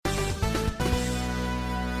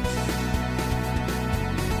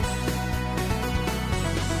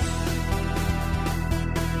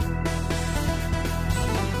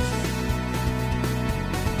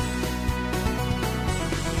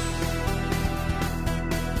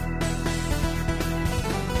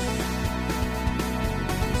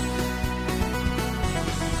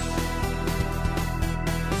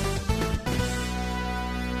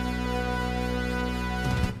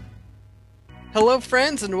Hello,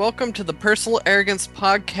 friends, and welcome to the Personal Arrogance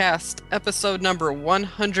Podcast, episode number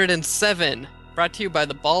 107, brought to you by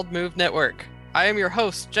the Bald Move Network. I am your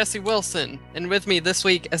host, Jesse Wilson, and with me this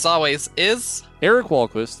week, as always, is... Eric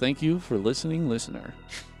Walquist. Thank you for listening, listener.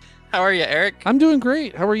 How are you, Eric? I'm doing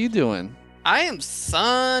great. How are you doing? I am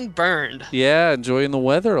sunburned. Yeah, enjoying the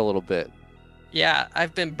weather a little bit. Yeah,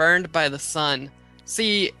 I've been burned by the sun.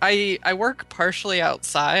 See, I work partially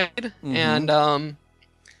outside, and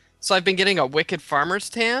so I've been getting a wicked farmer's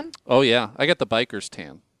tan. Oh, yeah. I got the biker's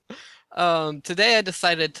tan. Today I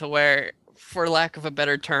decided to wear, for lack of a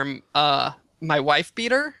better term, my wife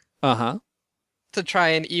beater. Uh-huh. To try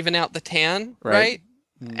and even out the tan, right?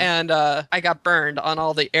 Mm-hmm. And I got burned on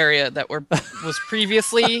all the area that was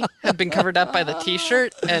previously had been covered up by the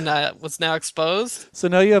t-shirt and was now exposed. So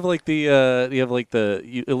now you have like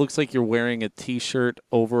it looks like you're wearing a t-shirt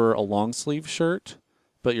over a long sleeve shirt,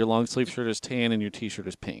 but your long sleeve shirt is tan and your t-shirt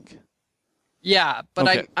is pink. Yeah, but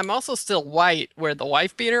Okay. I'm also still white where the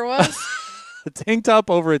wife beater was. A tank top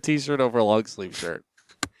over a t-shirt over a long sleeve shirt.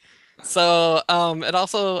 So it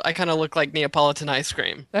also, I kind of look like Neapolitan ice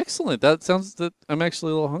cream. Excellent. That sounds that I'm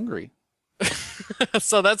actually a little hungry.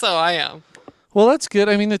 So that's how I am. Well, that's good.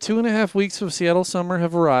 I mean, the 2.5 weeks of Seattle summer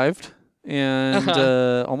have arrived and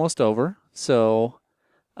almost over. So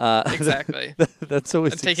Exactly. that's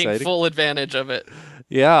always I'm taking exciting. full advantage of it.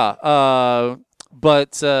 Yeah.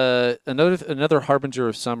 But another harbinger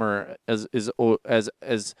of summer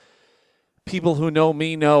as people who know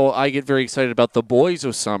me know, I get very excited about the boys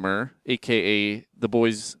of summer, aka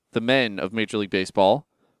the men of Major League Baseball.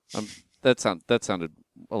 That sounded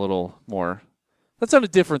a little more. That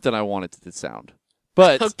sounded different than I wanted it to sound.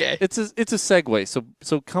 But Okay. it's a segue.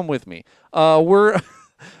 So come with me. We're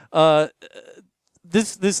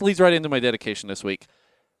this leads right into my dedication this week.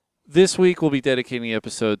 This week we'll be dedicating the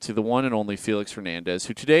episode to the one and only Felix Hernandez,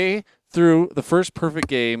 who today threw the first perfect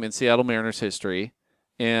game in Seattle Mariners history.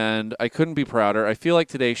 And I couldn't be prouder. I feel like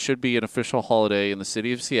today should be an official holiday in the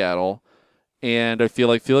city of Seattle. And I feel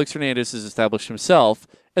like Felix Hernandez has established himself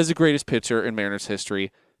as the greatest pitcher in Mariners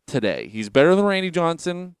history today. He's better than Randy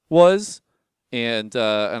Johnson was. And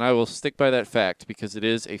I will stick by that fact because it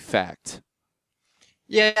is a fact.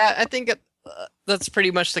 Yeah, I think that's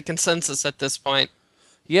pretty much the consensus at this point.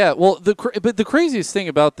 Yeah, well, but the craziest thing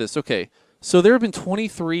about this, okay, so there have been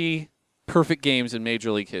 23 perfect games in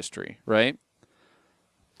Major League history, right?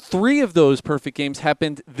 3 of those perfect games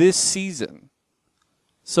happened this season.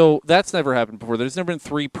 So that's never happened before. There's never been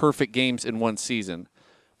 3 perfect games in one season.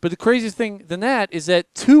 But the craziest thing than that is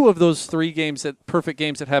that 2 of those 3 perfect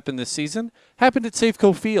games that happened this season happened at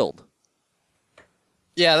Safeco Field.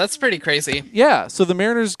 Yeah, that's pretty crazy. Yeah, so the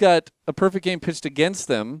Mariners got a perfect game pitched against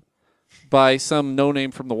them by some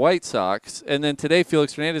no-name from the White Sox, and then today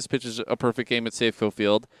Felix Hernandez pitches a perfect game at Safeco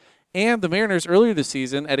Field. And the Mariners earlier this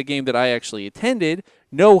season, at a game that I actually attended,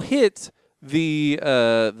 no-hit the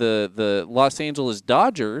Los Angeles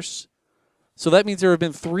Dodgers. So that means there have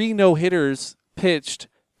been 3 no-hitters pitched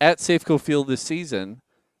at Safeco Field this season,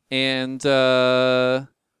 and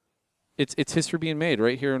it's history being made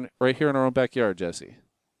right here in our own backyard, Jesse.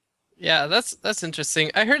 Yeah, that's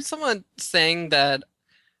interesting. I heard someone saying that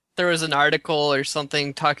there was an article or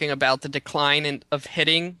something talking about the decline of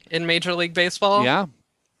hitting in Major League Baseball. Yeah,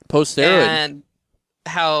 post-steroid. And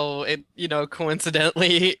how it,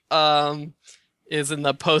 coincidentally is in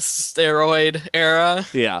the post-steroid era.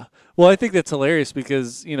 Yeah. Well, I think that's hilarious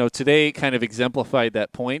because, today kind of exemplified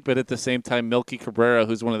that point, but at the same time, Melky Cabrera,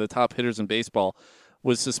 who's one of the top hitters in baseball,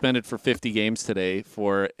 was suspended for 50 games today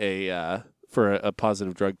for a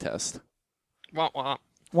positive drug test. Womp womp.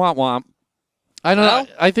 Womp womp. I don't know.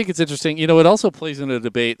 I think it's interesting. It also plays into a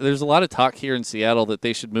debate. There's a lot of talk here in Seattle that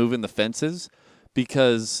they should move in the fences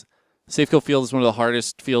because Safeco Field is one of the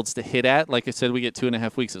hardest fields to hit at. Like I said, we get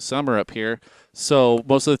 2.5 weeks of summer up here. So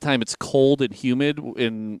most of the time it's cold and humid,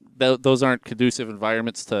 and those aren't conducive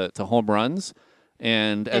environments to home runs.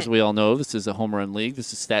 And as we all know, this is a home run league. This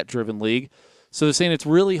is a stat-driven league. So they're saying it's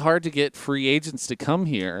really hard to get free agents to come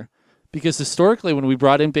here because historically when we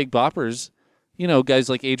brought in big boppers, guys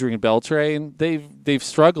like Adrian Beltre, they've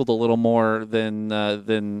struggled a little more than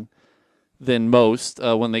most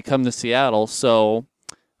when they come to Seattle. So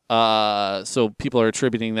people are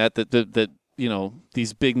attributing that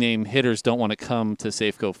these big name hitters don't want to come to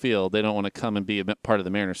Safeco Field. They don't want to come and be a part of the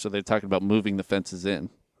Mariners. So they're talking about moving the fences in.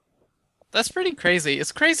 That's pretty crazy.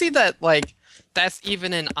 It's crazy that that's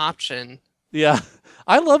even an option. Yeah.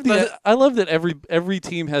 I love that every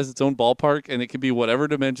team has its own ballpark and it can be whatever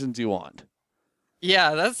dimensions you want.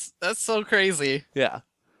 Yeah, that's so crazy. Yeah.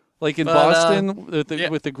 Like in Boston with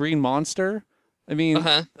the Green Monster, I mean,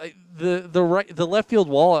 the left field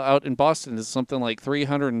wall out in Boston is something like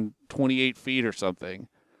 328 feet or something.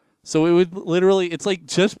 So it would literally, it's like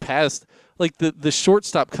just past, like the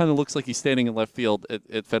shortstop kind of looks like he's standing in left field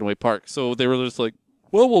at Fenway Park. So they were just like,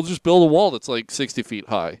 well, we'll just build a wall that's like 60 feet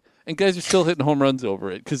high. And guys are still hitting home runs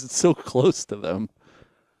over it because it's so close to them.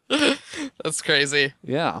 That's crazy.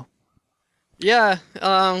 Yeah. Yeah,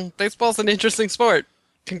 baseball's an interesting sport.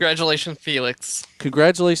 Congratulations, Felix.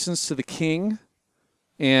 Congratulations to the king.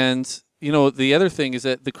 And, the other thing is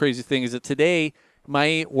that the crazy thing is that today,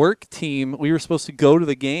 my work team, we were supposed to go to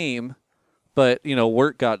the game, but,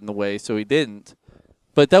 work got in the way, so we didn't.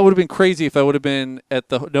 But that would have been crazy if I would have been at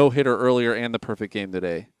the no-hitter earlier and the perfect game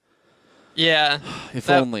today. Yeah.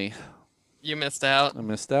 If only. You missed out. I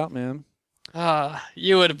missed out, man.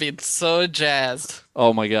 You would have been so jazzed.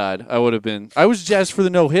 Oh, my God. I would have been. I was jazzed for the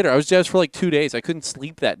no-hitter. I was jazzed for like 2 days. I couldn't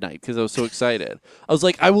sleep that night because I was so excited. I was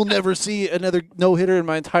like, I will never see another no-hitter in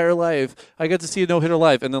my entire life. I got to see a no-hitter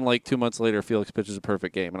live. And then like 2 months later, Felix pitches a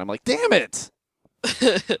perfect game. And I'm like, damn it.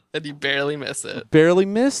 And you barely missed it. Barely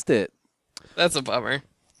missed it. That's a bummer.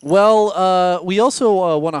 Well, we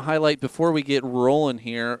also want to highlight, before we get rolling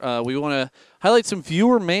here, we want to highlight some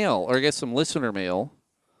viewer mail, or I guess some listener mail.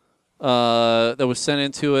 That was sent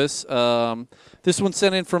in to us. This one's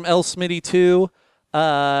sent in from L. Smitty 2.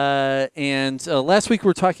 And last week we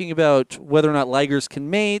were talking about whether or not ligers can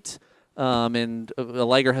mate. And a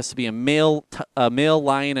liger has to be a male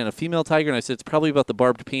lion and a female tiger. And I said it's probably about the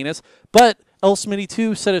barbed penis. But L. Smitty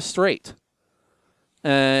 2 set us straight.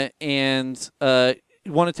 And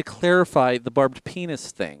wanted to clarify the barbed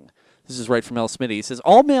penis thing. This is right from L. Smitty. He says,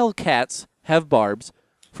 all male cats have barbs,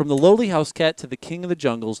 from the lowly house cat to the king of the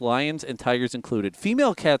jungles, lions and tigers included.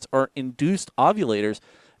 Female cats are induced ovulators,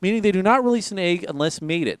 meaning they do not release an egg unless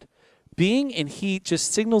mated. Being in heat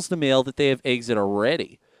just signals the male that they have eggs that are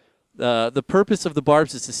ready. The purpose of the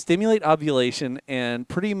barbs is to stimulate ovulation and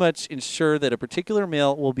pretty much ensure that a particular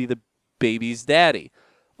male will be the baby's daddy.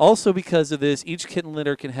 Also, because of this, each kitten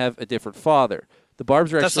litter can have a different father. The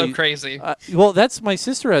barbs are actually... That's so crazy. Well, my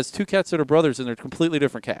sister has 2 cats that are brothers, and they're completely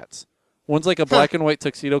different cats. One's like a black and white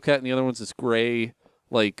tuxedo cat, and the other one's this gray,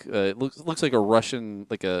 like looks like a Russian,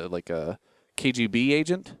 like a KGB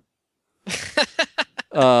agent.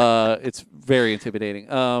 It's very intimidating.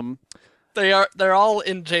 They're all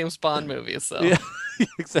in James Bond movies, so yeah,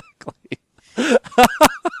 exactly.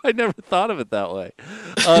 I never thought of it that way.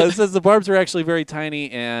 It says the barbs are actually very tiny,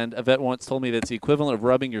 and a vet once told me that's the equivalent of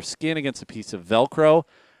rubbing your skin against a piece of Velcro.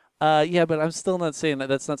 Yeah, but I'm still not saying that.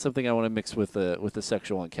 That's not something I want to mix with a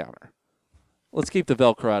sexual encounter. Let's keep the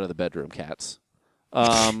Velcro out of the bedroom, cats.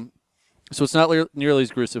 So it's not nearly as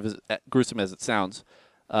gruesome as it sounds.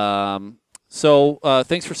 So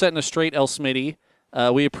thanks for setting us straight, El Smitty.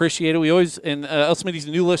 We appreciate it. We always, and El Smitty's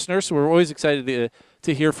a new listener, so we're always excited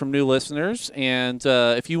to hear from new listeners. And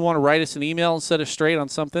if you want to write us an email and set us straight on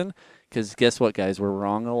something, because guess what, guys, we're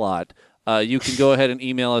wrong a lot. You can go ahead and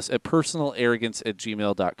email us at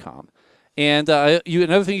personalarrogance@gmail.com. And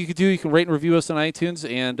another thing you could do, you can rate and review us on iTunes.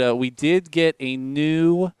 And we did get a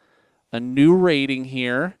new rating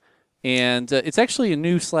here, and it's actually a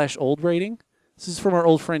new/old rating. This is from our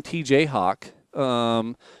old friend TJ Hawk.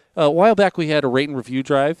 A while back, we had a rate and review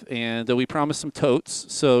drive, and we promised some totes.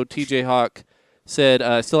 So TJ Hawk said,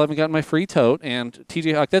 I still haven't gotten my free tote. And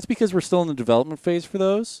TJ Hawk, that's because we're still in the development phase for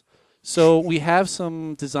those. So we have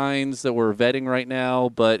some designs that we're vetting right now,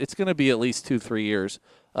 but it's going to be at least 2-3 years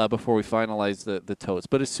before we finalize the totes.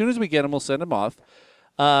 But as soon as we get them, we'll send them off.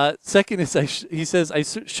 Second is, he says, I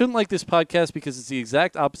shouldn't like this podcast because it's the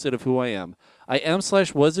exact opposite of who I am. I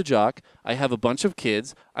am/was a jock. I have a bunch of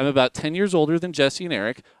kids. I'm about 10 years older than Jesse and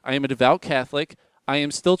Eric. I am a devout Catholic. I am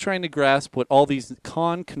still trying to grasp what all these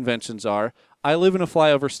con conventions are. I live in a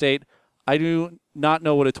flyover state. I do not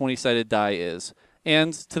know what a 20-sided die is.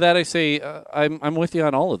 And to that I say, I'm with you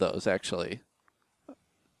on all of those, actually.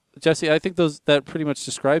 Jesse, I think that pretty much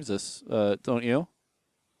describes us, don't you?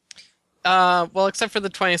 Well, except for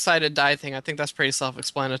the 20-sided die thing, I think that's pretty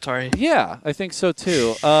self-explanatory. Yeah, I think so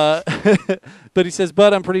too. But he says,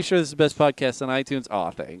 but I'm pretty sure this is the best podcast on iTunes.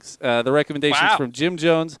 Aw, thanks. The recommendations from Jim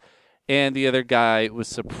Jones and the other guy was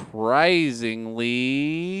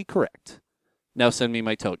surprisingly correct. Now send me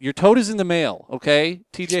my tote. Your tote is in the mail, okay,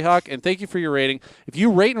 TJ Hawk, and thank you for your rating. If you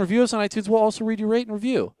rate and review us on iTunes, we'll also read your rate and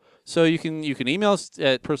review. So you can email us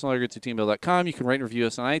at personalarrogance@gmail.com. You can rate and review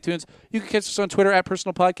us on iTunes. You can catch us on Twitter at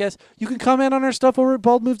 @personalpodcast. You can comment on our stuff over at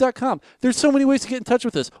baldmove.com. There's so many ways to get in touch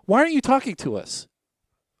with us. Why aren't you talking to us?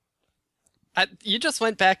 You just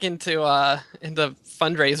went back into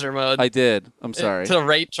fundraiser mode. I did. I'm sorry. To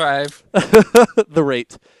rate drive. The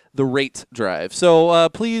rate. the rate drive. So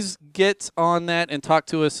please get on that and talk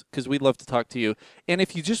to us because we'd love to talk to you. And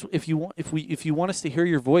if you want us to hear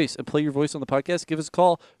your voice and play your voice on the podcast, give us a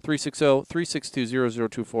call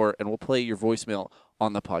 360-362-0024 and we'll play your voicemail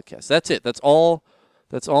on the podcast. That's it. That's all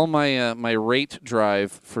my my rate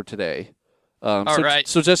drive for today. All right.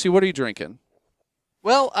 So Jesse, what are you drinking?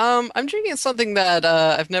 Well, I'm drinking something that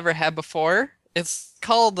I've never had before. It's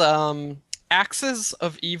called Axes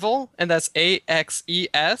of Evil, and that's AXES.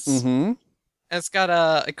 Mm-hmm. It's got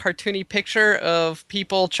a cartoony picture of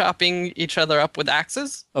people chopping each other up with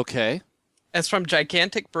axes. Okay. It's from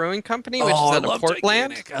Gigantic Brewing Company, which is out of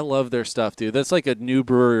Portland. Gigantic. I love their stuff, dude. That's like a new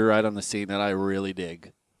brewery right on the scene that I really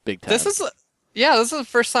dig. Big time. This is the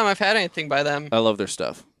first time I've had anything by them. I love their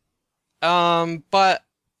stuff. But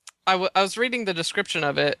I was reading the description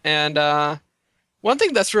of it, and one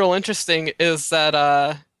thing that's real interesting is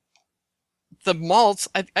that the malts,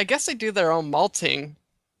 I guess they do their own malting,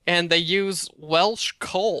 and they use Welsh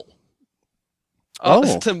coal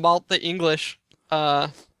to malt the English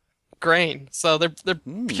grain. So they're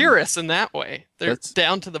purists in that way. They're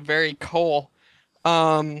down to the very coal.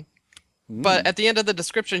 But at the end of the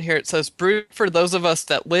description here, it says, brewed for those of us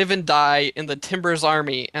that live and die in the Timbers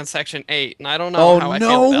Army and Section 8. And I don't know how I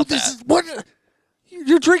feel about that. What?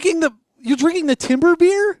 You're drinking the timber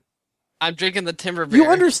beer? I'm drinking the timber beer. You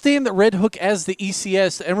understand that Red Hook as the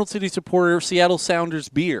ECS, the Emerald City Supporter, Seattle Sounders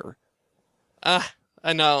beer. I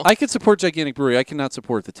know. I could support Gigantic Brewery. I cannot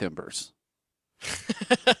support the Timbers.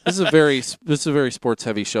 This is a very sports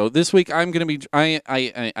heavy show. This week I'm going to be I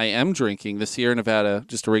am drinking the Sierra Nevada,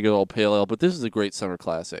 just a regular old pale ale, but this is a great summer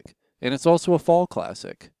classic, and it's also a fall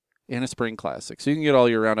classic and a spring classic. So you can get all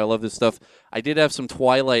year round. I love this stuff. I did have some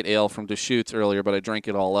Twilight Ale from Deschutes earlier, but I drank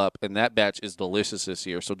it all up, and that batch is delicious this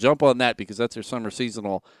year. So jump on that because that's their summer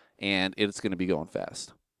seasonal, and it's going to be going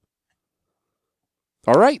fast.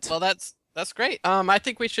 All right. Well, that's great. I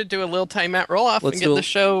think we should do a little tiny Matt roll-off and get the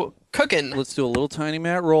show cooking. Let's do a little tiny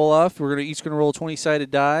Matt roll-off. We're each going to roll a 20-sided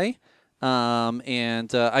die. I'm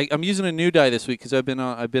using a new die this week because I've been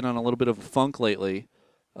on a little bit of a funk lately.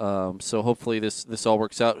 So hopefully this all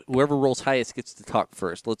works out. Whoever rolls highest gets to talk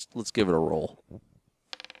first. Let's give it a roll.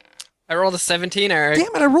 I rolled a 17, Eric.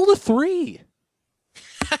 Damn it! I rolled a 3.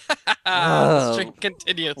 The streak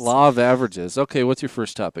continues. Law of averages. Okay, what's your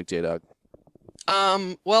first topic, J-Dog?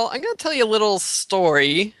 Well, I'm going to tell you a little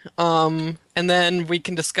story, and then we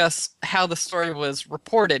can discuss how the story was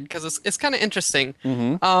reported, because it's kind of interesting.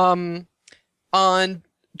 Mm-hmm. On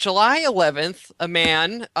July 11th, a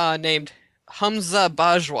man named Hamza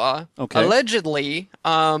Bajwa allegedly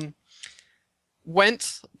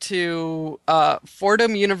went to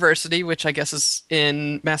Fordham University, which I guess is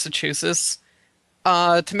in Massachusetts,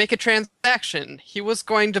 to make a transaction. He was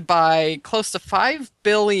going to buy close to 5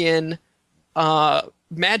 billion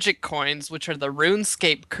magic coins, which are the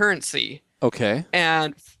RuneScape currency. Okay.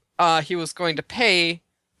 And he was going to pay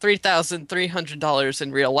 $3,300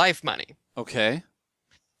 in real life money. Okay.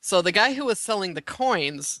 So the guy who was selling the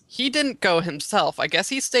coins, he didn't go himself. I guess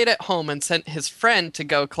he stayed at home and sent his friend to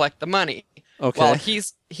go collect the money. Okay. While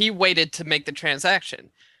he waited to make the transaction.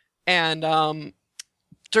 And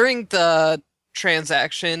during the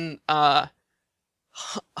transaction,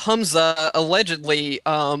 Hamza allegedly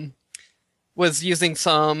was using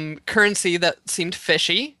some currency that seemed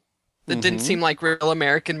fishy, that didn't seem like real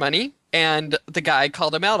American money, and the guy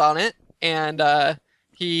called him out on it, and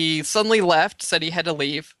he suddenly left, said he had to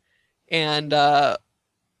leave, and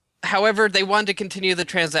however, they wanted to continue the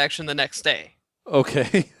transaction the next day.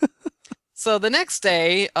 Okay. So the next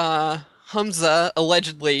day, Hamza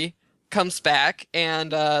allegedly comes back,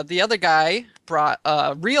 and the other guy brought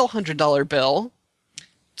a real $100 bill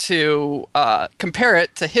to compare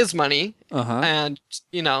it to his money, and,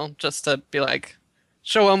 just to be like,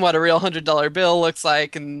 show him what a real $100 bill looks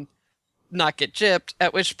like and not get gypped,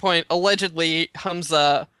 at which point, allegedly,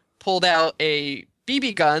 Hamza pulled out a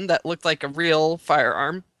BB gun that looked like a real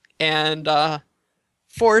firearm and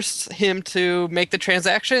forced him to make the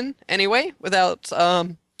transaction anyway without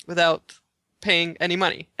paying any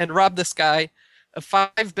money, and robbed this guy of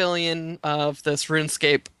 5 billion of this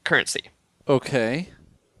RuneScape currency. Okay.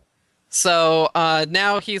 So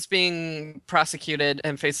now he's being prosecuted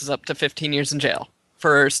and faces up to 15 years in jail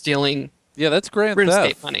for stealing that's grand RuneScape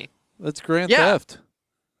theft. money. That's grand theft.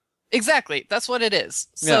 Exactly. That's what it is.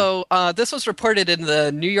 So this was reported in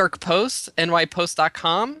the New York Post,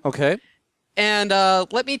 nypost.com. Okay. And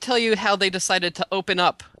let me tell you how they decided to open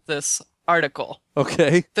up this article.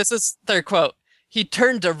 Okay. This is their quote. He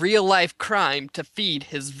turned to real-life crime to feed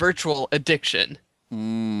his virtual addiction.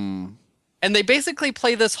 And they basically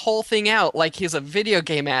play this whole thing out like he's a video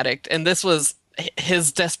game addict, and this was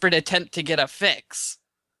his desperate attempt to get a fix.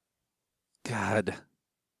 God.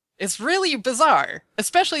 It's really bizarre,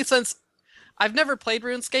 especially since I've never played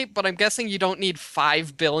RuneScape, but I'm guessing you don't need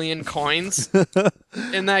 5 billion coins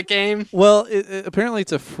in that game. Well, apparently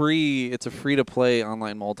it's a free to play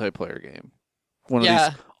online multiplayer game. One of these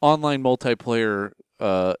online multiplayer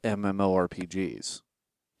MMORPGs.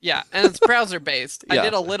 Yeah, and it's browser based. Yeah. I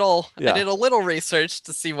did a little research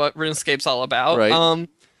to see what RuneScape's all about. Right.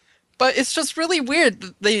 But it's just really weird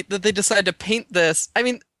that they decided to paint this. I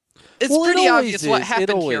mean, it's pretty it obvious what is.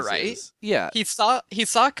 happened here, right? Is. Yeah. He saw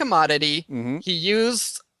a commodity. Mm-hmm. He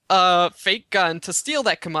used a fake gun to steal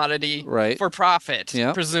that commodity for profit,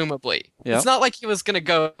 presumably. Yep. It's not like he was going to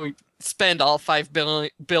go spend all 5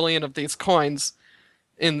 billion of these coins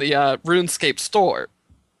in the RuneScape store.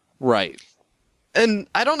 Right. And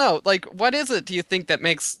I don't know, like, what is it, do you think, that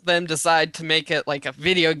makes them decide to make it like a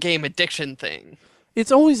video game addiction thing?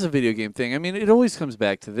 It's always a video game thing. I mean, it always comes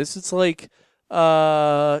back to this. It's like,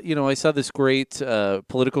 I saw this great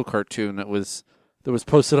political cartoon that was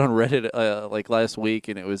posted on Reddit like last week,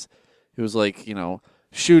 and it was like,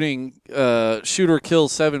 shooter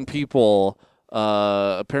kills 7 people.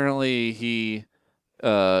 Apparently he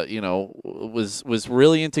was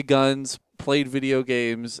really into guns, played video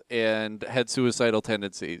games, and had suicidal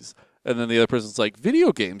tendencies. And then the other person's like,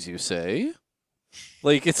 video games, you say?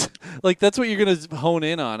 Like, it's like that's what you're going to hone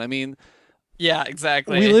in on. I mean, yeah,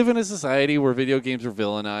 exactly. We live in a society where video games are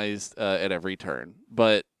villainized at every turn.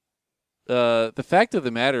 But the fact of the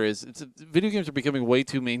matter is, video games are becoming way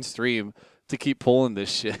too mainstream to keep pulling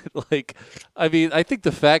this shit. Like, I mean, I think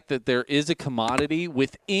the fact that there is a commodity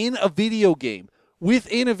within a video game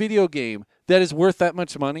that is worth that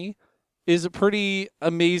much money is a pretty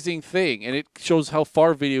amazing thing, and it shows how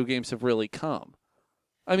far video games have really come.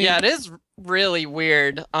 I mean, yeah, it is really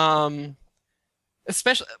weird.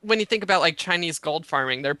 Especially when you think about like Chinese gold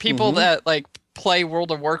farming. There are people that like play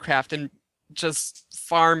World of Warcraft and just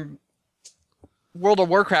farm World of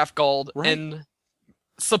Warcraft gold and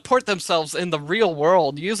support themselves in the real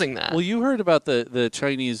world using that. Well, you heard about the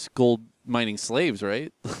Chinese gold mining slaves,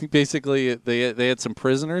 right? Basically, they had some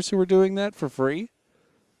prisoners who were doing that for free.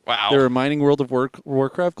 Wow. They were mining World of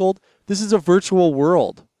Warcraft gold. This is a virtual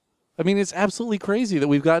world. I mean, it's absolutely crazy that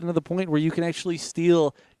we've gotten to the point where you can actually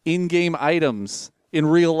steal in-game items in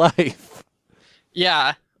real life.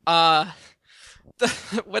 Yeah.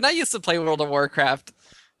 When I used to play World of Warcraft,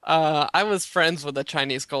 I was friends with a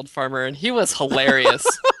Chinese gold farmer, and he was hilarious.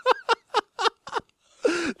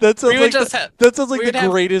 That sounds like the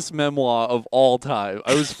greatest memoir of all time.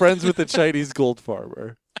 I was friends with a Chinese gold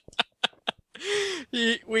farmer.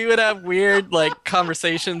 We would have weird like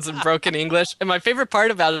conversations in broken English, and my favorite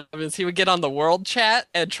part about him is he would get on the world chat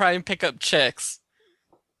and try and pick up chicks.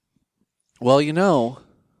 Well,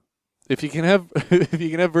 if you can have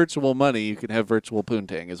virtual money, you can have virtual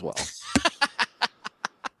poontang as well.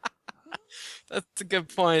 That's a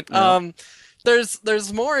good point. Yeah.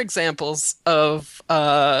 There's more examples of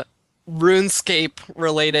RuneScape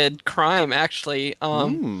related crime actually.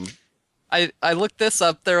 I looked this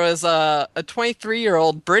up. There was a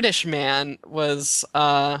 23-year-old British man was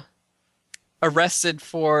arrested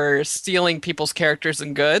for stealing people's characters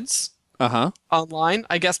and goods online.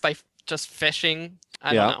 I guess by just phishing.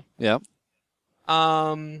 I don't know. Yeah.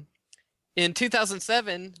 In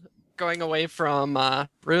 2007, going away from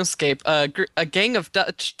RuneScape, a gang of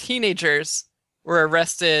Dutch teenagers were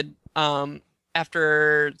arrested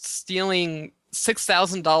after stealing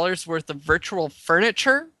 $6,000 worth of virtual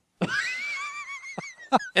furniture.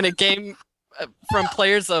 In a game from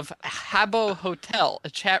players of Habbo Hotel, a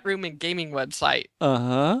chat room and gaming website.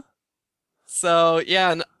 So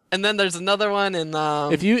yeah, and then there's another one in.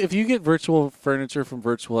 If you get virtual furniture from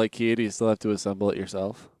virtual IKEA, do you still have to assemble it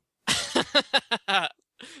yourself?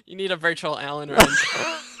 You need a virtual Allen wrench.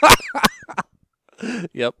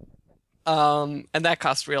 Yep. And that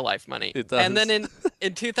costs real life money. It does. And then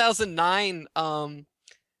in 2009,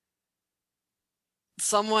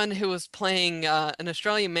 someone who was playing an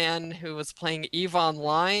Australian man who was playing EVE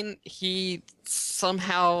Online, he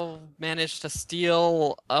somehow managed to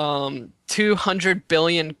steal 200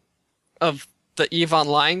 billion of the EVE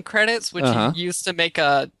Online credits, which he used to make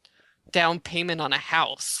a down payment on a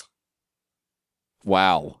house.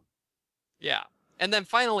 Wow. Yeah. And then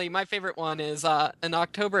finally, my favorite one is in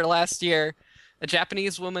October last year, a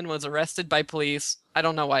Japanese woman was arrested by police. I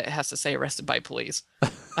don't know why it has to say arrested by police.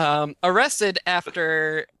 Arrested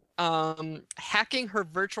after hacking her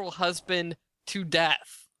virtual husband to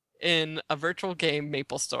death in a virtual game,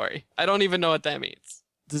 MapleStory. I don't even know what that means.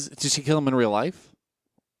 Did she kill him in real life?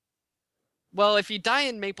 Well, if you die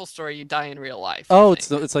in MapleStory, you die in real life. Oh, I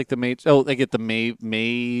it's like the they get the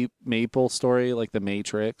Maple story, like the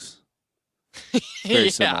Matrix. It's very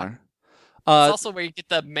think. Yeah. similar. It's Uh, also where you get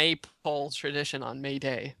the maypole tradition on May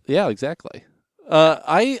Day. yeah, exactly. Yeah.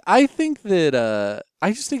 I think that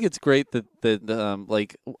I just think it's great that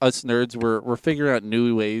like us nerds we're figuring out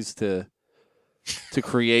new ways to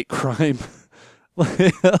create crime.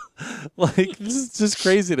 Like this is just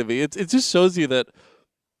crazy to me. It just shows you that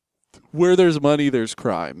where there's money, there's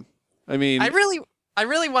crime. I mean, I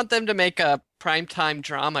really want them to make a primetime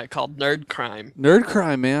drama called Nerd Crime. nerd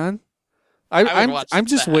crime, man. I would I'm watch I'm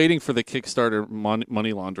just that. waiting for the Kickstarter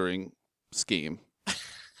money laundering scheme.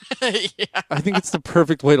 Yeah. I think it's the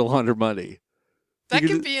perfect way to launder money. That You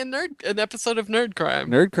could could- be an episode of Nerd Crime.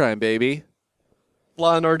 Nerd crime, baby.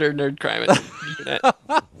 Law and Order Nerd Crime unit.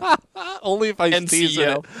 Only if Ice-T's in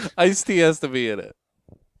it. NCO. Ice-T has to be in it.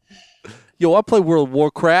 Yo, I play World of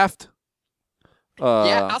Warcraft.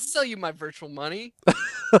 Yeah, I'll sell you my virtual money.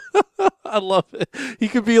 I love it. He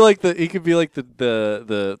could be like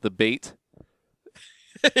the bait.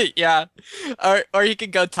 Yeah. Or you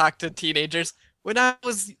could go talk to teenagers. When I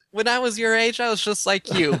was your age, I was just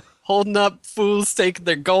like you, holding up fools taking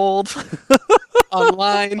their gold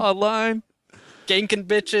online, Online, ganking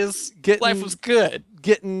bitches. Getting- Life was good.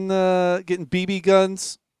 getting BB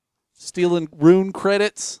guns, stealing rune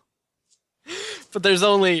credits. But there's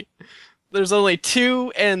only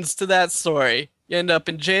two ends to that story. You end up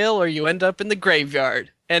in jail or you end up in the graveyard.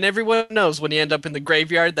 And everyone knows when you end up in the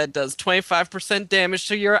graveyard, that does 25% damage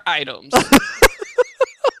to your items.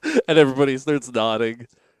 And everybody starts nodding.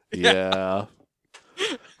 Yeah.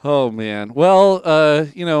 Oh man. Well,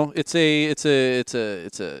 it's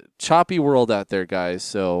a choppy world out there, guys.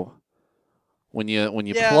 So when you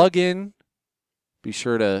Yeah. plug in, be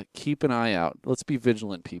sure to keep an eye out. Let's be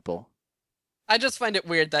vigilant, people. I just find it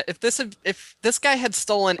weird that if this guy had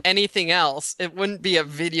stolen anything else, it wouldn't be a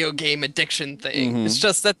video game addiction thing. Mhm. It's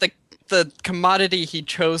just that the commodity he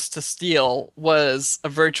chose to steal was a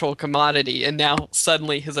virtual commodity, and now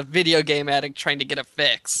suddenly he's a video game addict trying to get a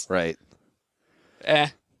fix. Right. Eh.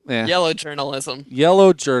 Yeah. Yellow journalism.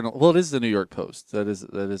 Yellow Journal. Well, it is the New York Post. That is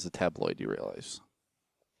a tabloid. You realize?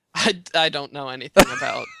 I don't know anything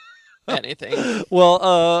about anything.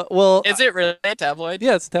 Well. Is it really a tabloid?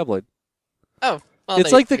 Yeah, it's a tabloid. Oh, well, It's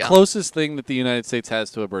there like you the go. closest thing that the United States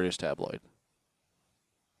has to a British tabloid.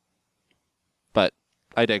 But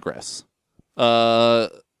I digress. I'm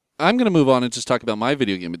going to move on and just talk about my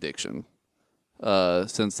video game addiction,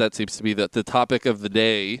 since that seems to be the topic of the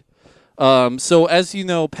day. So as you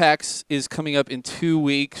know, PAX is coming up in 2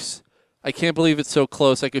 weeks. I can't believe it's so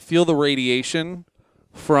close. I could feel the radiation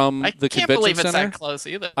from I the can't convention believe it's center. that close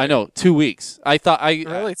either. I know, 2 weeks. I thought It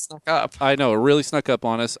really snuck up. I know, it really snuck up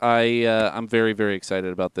on us. I'm very, very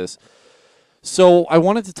excited about this. So I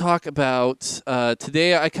wanted to talk about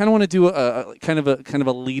today. I kind of want to do a kind of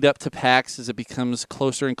a lead up to PAX as it becomes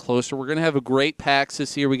closer and closer. We're going to have a great PAX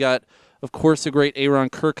this year. We got, of course, the great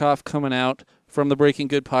Aaron Kirchhoff coming out from the Breaking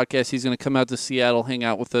Good podcast. He's going to come out to Seattle, hang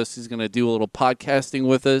out with us. He's going to do a little podcasting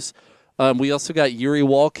with us. We also got Yuri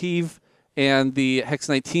Walkev and the Hex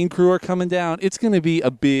 19 crew are coming down. It's going to be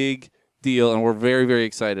a big deal, and we're very, very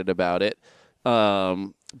excited about it.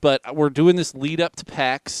 But we're doing this lead up to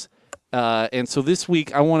PAX. And so this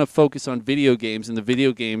week, I want to focus on video games and the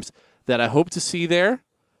video games that I hope to see there,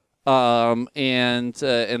 and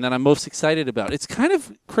that I'm most excited about. It's kind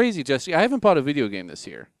of crazy, Jesse. I haven't bought a video game this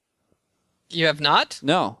year. You have not?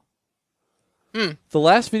 No. Hmm. The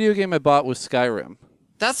last video game I bought was Skyrim.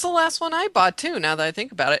 That's the last one I bought too, now that I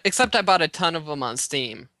think about it. Except I bought a ton of them on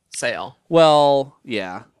Steam sale. Well,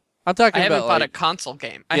 yeah. I'm talking I haven't about bought a like, console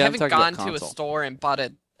game. I Yeah, I'm haven't talking about gone to a console. store and bought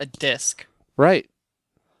a disc. right.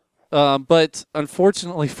 But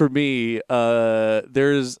unfortunately for me,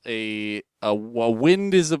 there's a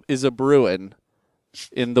wind is a brewing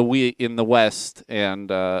in the West, and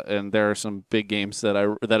there are some big games that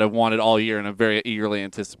I've wanted all year and I'm very eagerly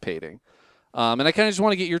anticipating. And I kind of just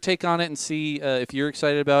want to get your take on it and see if you're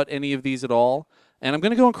excited about any of these at all. And I'm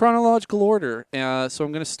going to go in chronological order. So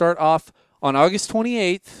I'm going to start off on August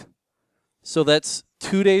 28th. So that's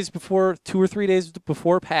 2 or 3 days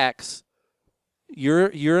before PAX. You're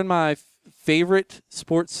in my favorite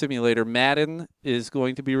sports simulator, Madden, is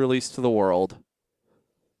going to be released to the world.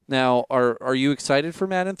 Now, are you excited for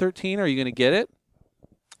Madden 13? Are you going to get it?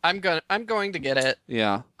 I'm going to get it.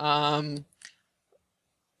 Yeah.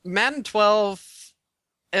 Madden 12,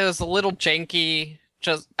 it was a little janky.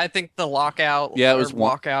 Just I think the lockout Yeah, it or was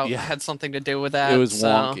walkout yeah. had something to do with that. It was so-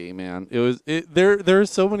 wonky, man. There are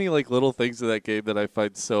so many like little things in that game that I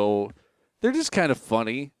find they're just kind of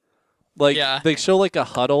funny. Like Yeah. they show like a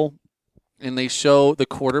huddle and they show the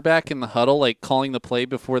quarterback in the huddle like calling the play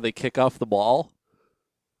before they kick off the ball.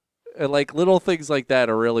 And like little things like that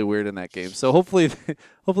are really weird in that game. So hopefully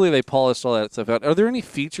they polished all that stuff out. Are there any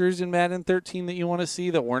features in Madden 13 that you want to see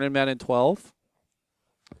that weren't in Madden 12?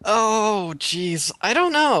 Oh, geez. I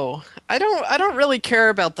don't know. I don't really care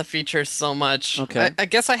about the features so much. Okay. I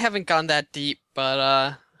guess I haven't gone that deep,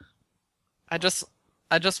 but I just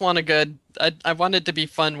want a good. I want it to be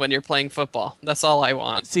fun when you're playing football. That's all I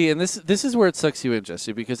want. See, and this is where it sucks you in,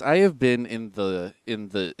 Jesse, because I have been in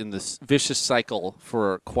this vicious cycle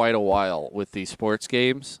for quite a while with these sports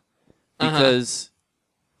games. Because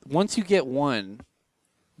once you get one,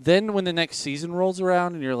 then when the next season rolls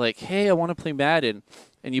around and you're like, hey, I want to play Madden,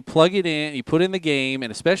 and you plug it in, you put in the game,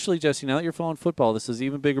 and especially, Jesse, now that you're following football, this is an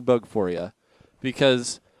even bigger bug for you.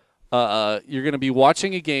 Because you're going to be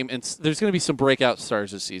watching a game, and there's going to be some breakout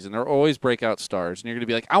stars this season. There are always breakout stars, and you're going to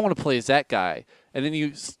be like, I want to play as that guy. And then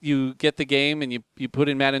you get the game, and you put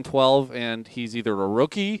in Madden 12, and he's either a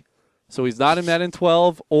rookie, so he's not in Madden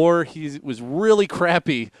 12, or he was really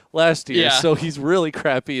crappy last year, so he's really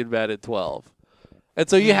crappy in Madden 12. And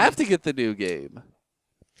so you have to get the new game.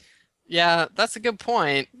 Yeah, that's a good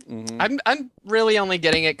point. Mm-hmm. I'm really only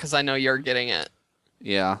getting it because I know you're getting it.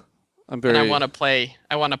 Yeah. And I want to play.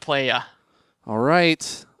 All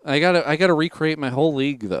right, I gotta recreate my whole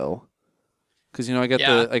league though, because I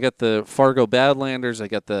got the Fargo Badlanders, I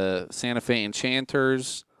got the Santa Fe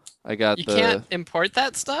Enchanters, I got You can't import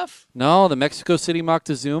that stuff. No, the Mexico City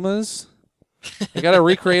Moctezumas. I gotta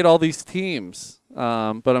recreate all these teams,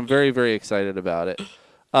 but I'm very, very excited about it.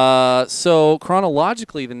 So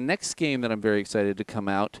chronologically, the next game that I'm very excited to come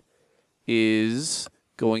out is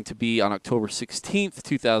going to be on October 16th,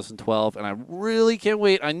 2012, and I really can't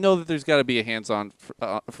wait. I know that there's got to be a hands-on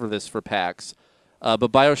for this for PAX, but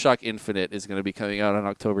BioShock Infinite is going to be coming out on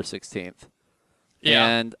October 16th. Yeah.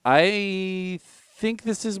 And I think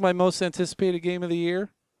this is my most anticipated game of the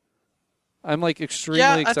year. I'm like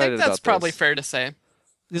extremely excited about this. Yeah, I think that's probably fair to say.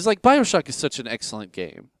 It's like BioShock is such an excellent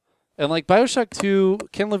game. And like BioShock 2,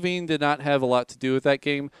 Ken Levine did not have a lot to do with that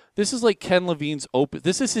game. This is like Ken Levine's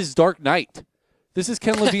this is his Dark Knight. This is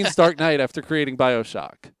Ken Levine's Dark Knight after creating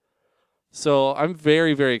BioShock. So I'm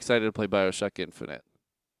very, very excited to play BioShock Infinite.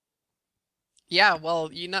 Yeah,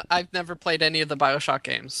 well, I've never played any of the BioShock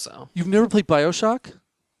games, so. You've never played BioShock?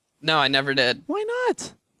 No, I never did. Why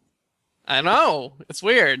not? I know. It's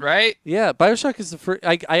weird, right? Yeah, BioShock is the first.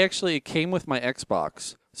 It came with my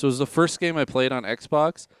Xbox. So it was the first game I played on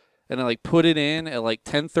Xbox. And I like put it in at like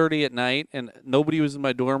 10:30 at night, and nobody was in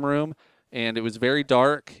my dorm room, and it was very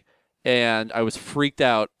dark. And I was freaked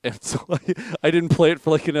out, and so I didn't play it for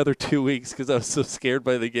like another 2 weeks because I was so scared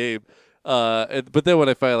by the game. But then when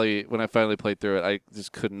I finally played through it, I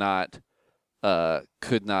just could not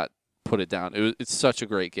put it down. It's such a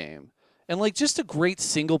great game, and like just a great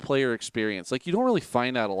single player experience. Like you don't really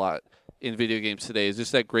find that a lot in video games today. Is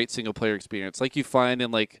just that great single player experience, like you find in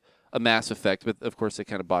like a Mass Effect. But of course they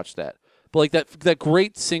kind of botched that. But like that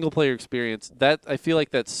great single player experience, that I feel like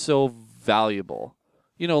that's so valuable.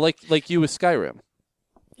 Like you with Skyrim.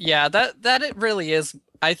 Yeah, that it really is.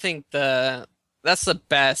 I think that's the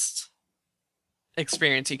best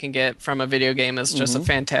experience you can get from a video game is just a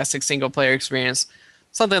fantastic single player experience.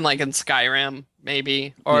 Something like in Skyrim,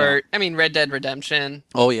 maybe, or I mean Red Dead Redemption.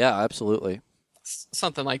 Oh yeah, absolutely.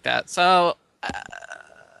 Something like that. So,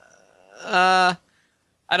 I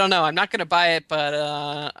don't know. I'm not gonna buy it,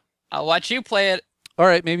 but I'll watch you play it. All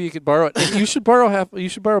right, maybe you could borrow it. You should borrow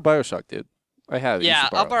BioShock, dude. I have it. Yeah,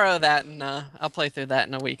 I'll borrow that and I'll play through that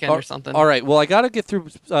in a weekend or something. All right. Well, I got to get through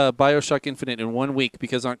BioShock Infinite in 1 week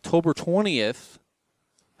because on October 20th,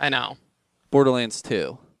 I know. Borderlands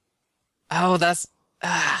 2. Oh,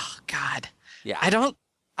 God. Yeah. I don't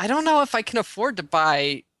know if I can afford to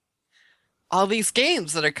buy all these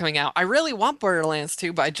games that are coming out. I really want Borderlands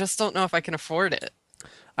 2, but I just don't know if I can afford it.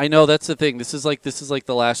 I know, that's the thing. This is like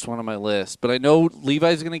the last one on my list, but I know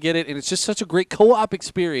Levi's going to get it, and it's just such a great co-op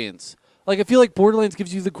experience. Like, I feel like Borderlands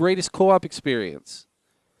gives you the greatest co-op experience.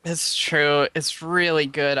 It's true. It's really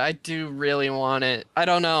good. I do really want it. I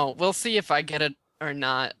don't know. We'll see if I get it or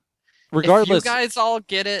not. Regardless, if you guys all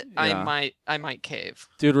get it, yeah. I might cave.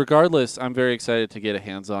 Dude, regardless, I'm very excited to get a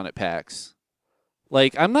hands-on at PAX.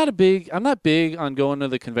 Like, I'm not big on going to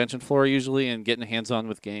the convention floor usually and getting hands-on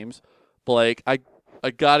with games. But like,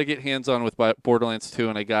 I got to get hands-on with Borderlands 2,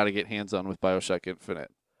 and I got to get hands-on with BioShock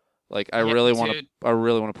Infinite. Like, I really want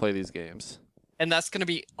to play these games. And that's going to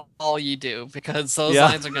be all you do because those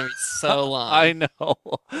lines are going to be so long. I know.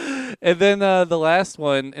 And then the last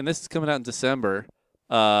one, and this is coming out in December,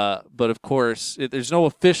 But of course, there's no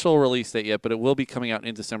official release date yet, but it will be coming out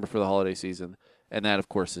in December for the holiday season. And that, of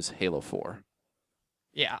course, is Halo 4.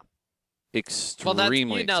 Yeah.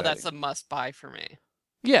 Extremely exciting. That's a must-buy for me.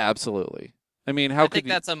 Yeah, absolutely. I mean, I think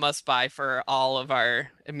that's a must-buy for all of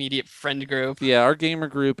our immediate friend group. Yeah, our gamer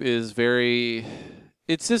group is very...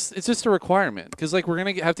 It's just a requirement. Because like, we're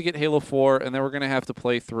going to have to get Halo 4, and then we're going to have to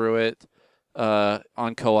play through it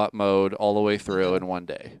on co-op mode all the way through in one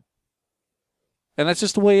day. And that's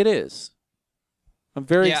just the way it is. I'm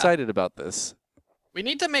very excited about this. We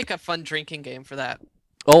need to make a fun drinking game for that.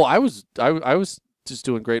 Oh, I was just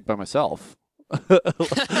doing great by myself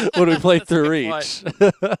when we played through Reach.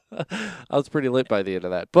 I was pretty lit by the end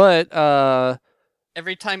of that. But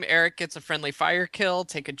every time Eric gets a friendly fire kill,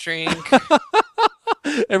 take a drink.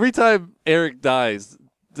 Every time Eric dies,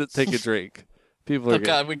 take a drink. People are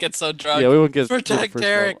God, we get so drunk. Yeah, we won't get protect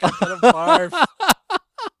Eric. I'm gonna barf.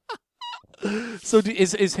 So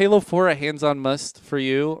is Halo 4 a hands-on must for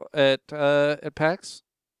you at PAX?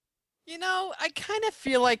 You know, I kind of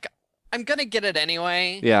feel like I'm gonna get it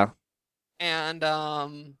anyway. Yeah. And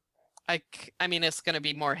I mean, it's gonna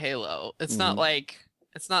be more Halo. It's not like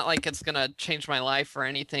it's gonna change my life or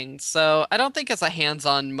anything. So I don't think it's a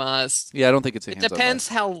hands-on must. Yeah, I don't think it's a hands-on must. It depends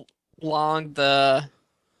how long the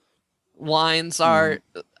lines are.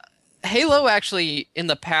 Halo actually in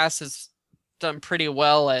the past has done pretty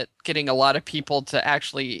well at getting a lot of people to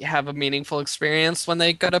actually have a meaningful experience when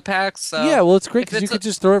they go to PAX. So yeah, well, it's great because you could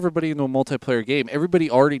just throw everybody into a multiplayer game.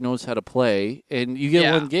 Everybody already knows how to play, and you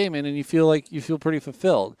get one game in, and you feel pretty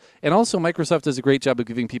fulfilled. And also, Microsoft does a great job of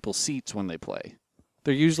giving people seats when they play.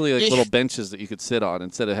 They're usually like little benches that you could sit on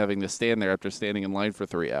instead of having to stand there after standing in line for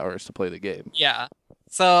 3 hours to play the game. Yeah.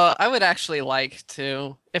 So I would actually like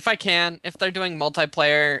to, if they're doing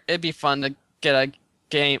multiplayer, it'd be fun to get a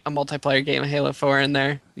multiplayer game of Halo 4 in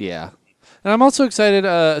there. Yeah. And I'm also excited.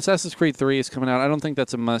 Assassin's Creed 3 is coming out. I don't think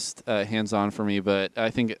that's a must hands-on for me, but I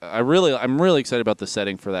think I'm really excited about the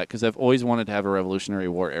setting for that because I've always wanted to have a Revolutionary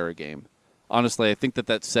War era game. Honestly, I think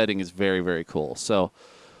that setting is very, very cool. So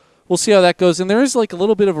we'll see how that goes. And there is like a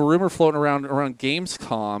little bit of a rumor floating around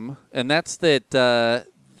Gamescom, and that's that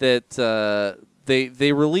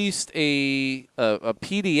they released a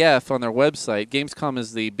PDF on their website. Gamescom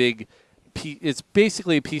is the big. It's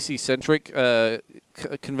basically a PC-centric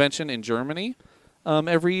convention in Germany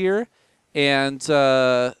every year, and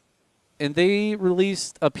they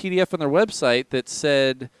released a PDF on their website that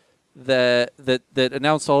said that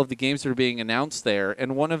announced all of the games that are being announced there,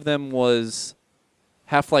 and one of them was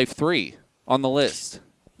Half-Life 3 on the list.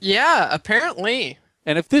 Yeah, apparently.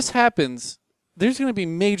 And if this happens, there's going to be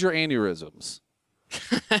major aneurysms.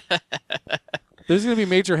 There's going to be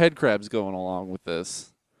major head crabs going along with this.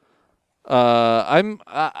 I'm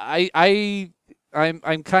kind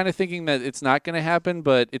of thinking that it's not going to happen,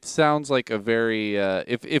 but it sounds like a very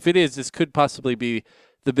if it is, this could possibly be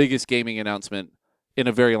the biggest gaming announcement in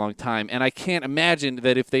a very long time. And I can't imagine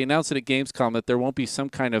that if they announce it at Gamescom that there won't be some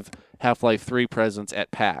kind of Half-Life 3 presence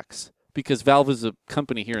at PAX because Valve is a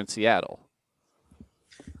company here in Seattle.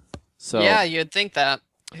 So yeah, you'd think that.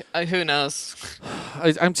 Who knows?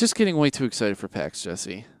 I'm just getting way too excited for PAX,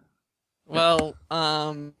 Jesse. Well,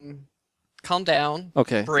 calm down.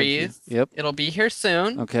 Okay. Breathe. Yep. It'll be here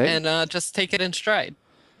soon. Okay. And just take it in stride.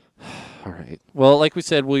 All right. Well, like we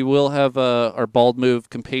said, we will have our Bald Move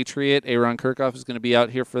compatriot, Aaron Kirchhoff, is going to be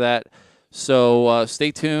out here for that. So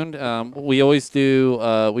stay tuned. We always do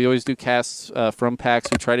casts from PAX.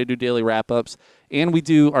 We try to do daily wrap-ups. And we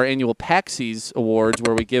do our annual PAXies Awards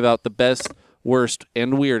where we give out the best, worst,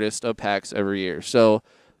 and weirdest of PAX every year. So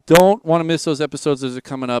don't want to miss those episodes. Those are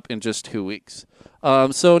coming up in just 2 weeks.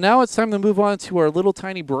 So now it's time to move on to our little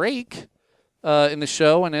tiny break in the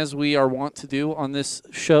show. And as we are wont to do on this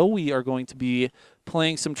show, we are going to be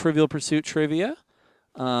playing some Trivial Pursuit trivia.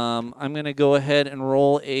 I'm going to go ahead and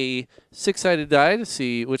roll a 6-sided die to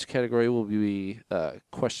see which category we'll be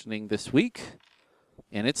questioning this week.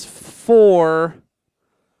 And it's 4,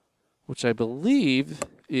 which I believe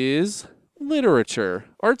is literature.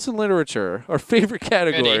 Arts and literature, our favorite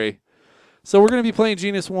category. Ready. So we're going to be playing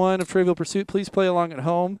Genus 1 of Trivial Pursuit. Please play along at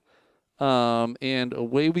home. And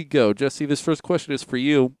away we go. Jesse, this first question is for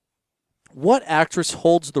you. What actress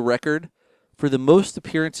holds the record for the most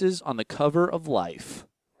appearances on the cover of Life?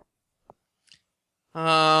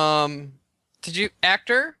 Did you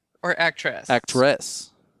actor or actress? Actress.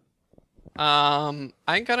 I'm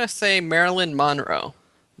gonna say Marilyn Monroe.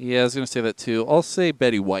 Yeah, I was gonna say that too. I'll say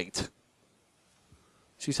Betty White.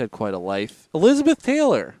 She's had quite a life. Elizabeth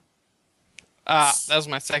Taylor. That was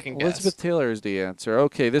my second guess. Elizabeth Taylor is the answer.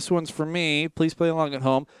 Okay, this one's for me. Please play along at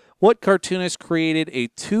home. What cartoonist created a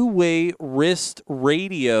two-way wrist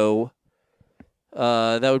radio?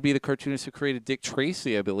 That would be the cartoonist who created Dick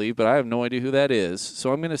Tracy, I believe, but I have no idea who that is.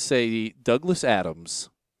 So I'm going to say Douglas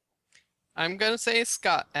Adams. I'm going to say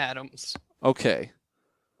Scott Adams. Okay.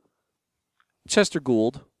 Chester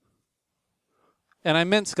Gould. And I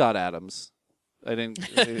meant Scott Adams. I didn't.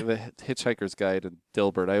 The Hitchhiker's Guide and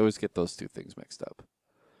Dilbert. I always get those two things mixed up.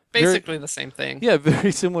 Basically the same thing. Yeah,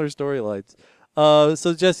 very similar storylines.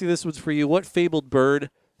 So, Jesse, this one's for you. What fabled bird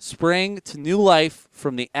sprang to new life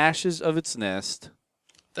from the ashes of its nest?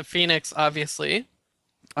 The Phoenix, obviously.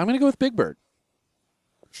 I'm going to go with Big Bird.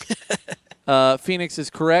 Phoenix is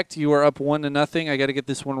correct. You are up 1-0. I got to get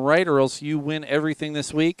this one right, or else you win everything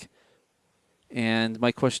this week. And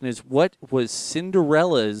my question is, what was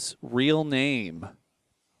Cinderella's real name?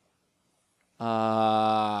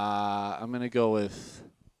 I'm going to go with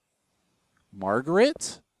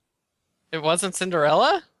Margaret. It wasn't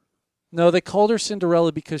Cinderella? No, they called her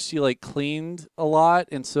Cinderella because she cleaned a lot,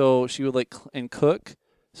 and so she would and cook.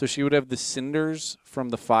 So she would have the cinders from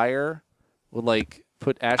the fire would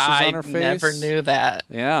put ashes on her face. I never knew that.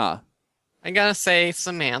 Yeah. I'm gonna say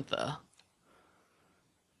Samantha.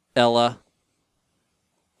 Ella.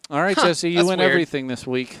 All right, Jesse, you win everything this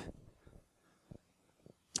week.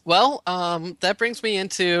 Well, that brings me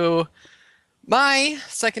into my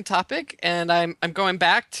second topic, and I'm going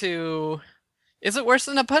back to, is it worse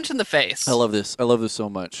than a punch in the face? I love this. I love this so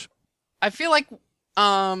much. I feel like,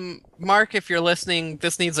 Mark, if you're listening,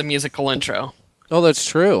 this needs a musical intro. Oh, that's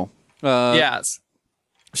true. Yes.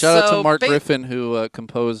 Shout out to Mark Griffin, who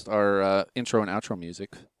composed our intro and outro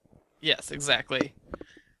music. Yes, exactly.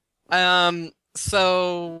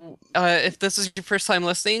 So, if this is your first time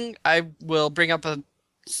listening, I will bring up a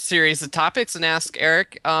series of topics and ask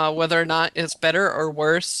Eric whether or not it's better or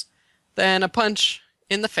worse than a punch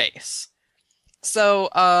in the face. So,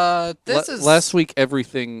 this is... Last week,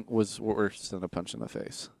 everything was worse than a punch in the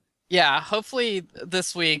face. Yeah, hopefully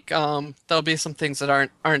this week there'll be some things that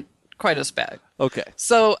aren't quite as bad. Okay.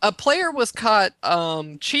 So, a player was caught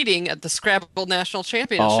cheating at the Scrabble National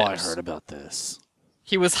Championships. Oh, I heard about this.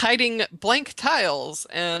 He was hiding blank tiles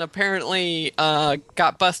and apparently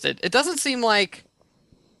got busted. It doesn't seem like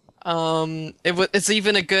it's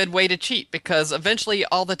even a good way to cheat, because eventually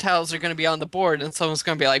all the tiles are going to be on the board and someone's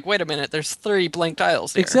going to be like, wait a minute, there's 3 blank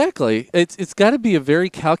tiles here. Exactly. It's got to be a very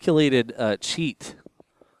calculated cheat.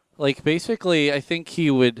 Basically, I think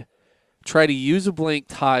he would try to use a blank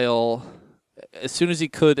tile as soon as he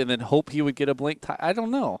could and then hope he would get a blank tile. I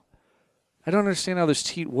don't know. I don't understand how this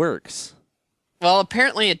cheat works. Well,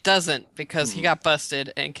 apparently it doesn't, because he got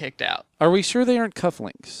busted and kicked out. Are we sure they aren't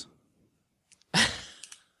cufflinks?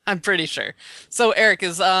 I'm pretty sure. So, Eric,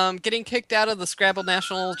 is getting kicked out of the Scrabble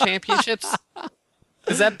National Championships,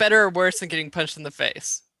 is that better or worse than getting punched in the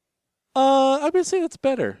face? I'm going to say that's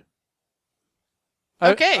better.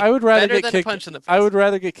 Okay, I would rather better get than kicked. a punch in the face. I would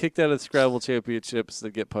rather get kicked out of the Scrabble Championships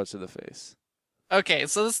than get punched in the face. Okay,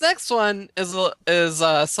 so this next one is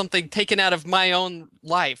something taken out of my own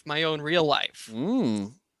life, my own real life.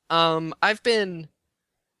 I've been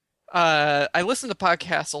I listen to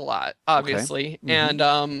podcasts a lot, obviously, okay. Mm-hmm.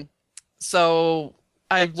 and so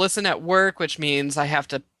I listen at work, which means I have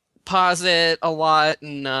to pause it a lot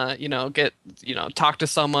and talk to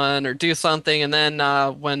someone or do something, and then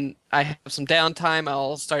when I have some downtime,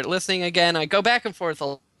 I'll start listening again. I go back and forth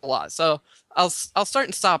a lot, so I'll start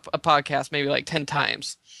and stop a podcast maybe 10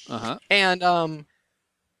 times. And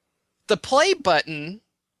the play button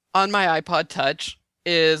on my iPod Touch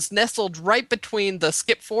is nestled right between the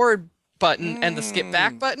skip forward button and the skip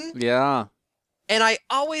back button. Yeah. And I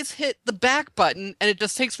always hit the back button, and it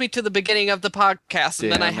just takes me to the beginning of the podcast,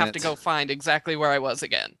 and then I have to go find exactly where I was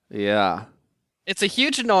again. Yeah. It's a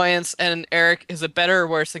huge annoyance, and Eric, is it better or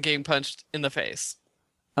worse than getting punched in the face?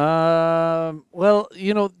 Well,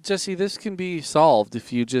 Jesse, this can be solved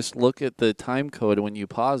if you just look at the time code when you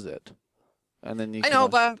pause it. And then you I know,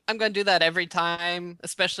 but I'm going to do that every time,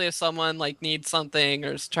 especially if someone needs something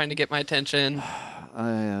or is trying to get my attention.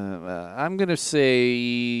 I'm going to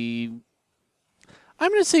say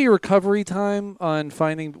your recovery time on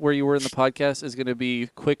finding where you were in the podcast is going to be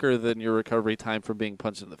quicker than your recovery time from being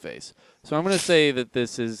punched in the face. So I'm going to say that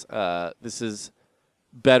this is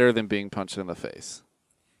better than being punched in the face.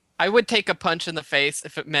 I would take a punch in the face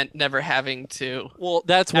if it meant never having to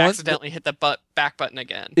that's accidentally hit the back button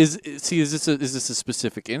again. Is this a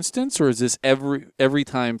specific instance, or is this every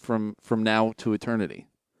time from now to eternity?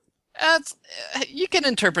 You can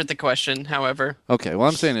interpret the question, however. Okay, well,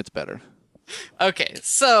 I'm saying it's better. Okay,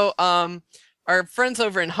 so our friends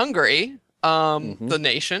over in Hungary, the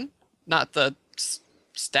nation, not the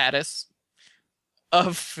status,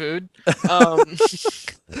 of food. Um,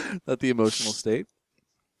 Not the emotional state.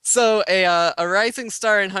 so a rising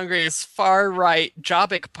star in Hungary's far-right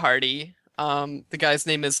Jobbik party. The guy's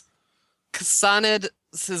name is Kasanid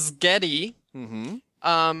Szigeti.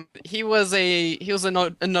 Mm-hmm. He was a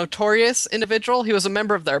notorious individual. He was a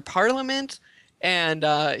member of their parliament, and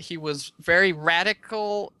he was very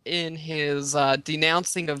radical in his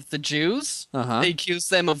denouncing of the Jews. Uh-huh. They accused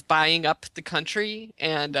them of buying up the country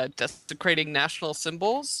and desecrating national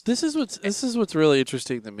symbols. This is what's really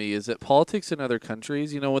interesting to me is that politics in other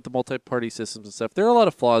countries, with the multi-party systems and stuff, there are a lot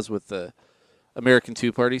of flaws with the American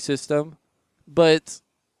two-party system, but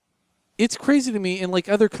it's crazy to me in like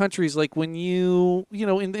other countries, like when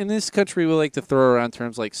in this country we like to throw around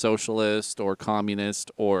terms like socialist or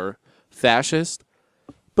communist or fascist.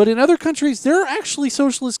 But in other countries, there are actually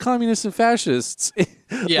socialists, communists, and fascists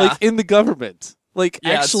like in the government. Like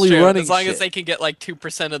actually running as long shit. as they can get like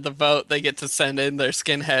 2% of the vote, they get to send in their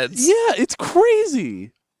skinheads. Yeah, it's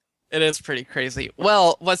crazy. It is pretty crazy.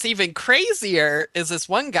 Well, what's even crazier is this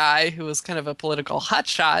one guy who was kind of a political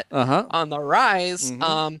hotshot on the rise.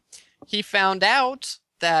 Mm-hmm. He found out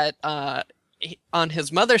that on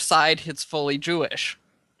his mother's side, he's fully Jewish.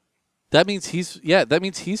 That means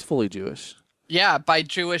he's fully Jewish. Yeah, by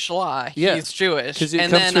Jewish law, he's Jewish. Because it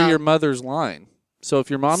comes through your mother's line. So if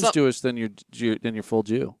your mom's Jewish, then you're full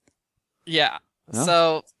Jew. Yeah.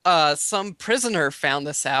 Oh. So some prisoner found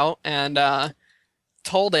this out and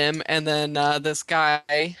told him, and then this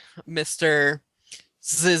guy, Mr.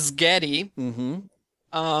 Szigeti,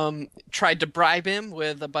 tried to bribe him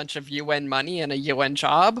with a bunch of UN money and a UN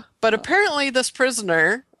job. But apparently this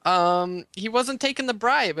prisoner, he wasn't taking the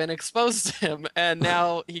bribe and exposed him, and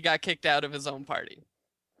now he got kicked out of his own party.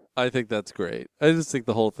 I think that's great. I just think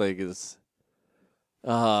the whole thing is you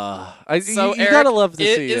Eric, gotta love to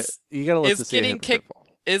see it. You gotta love to see it.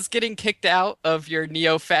 Is getting kicked out of your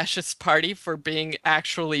neo-fascist party for being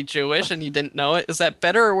actually Jewish and you didn't know it, is that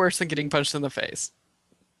better or worse than getting punched in the face?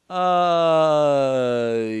 Well,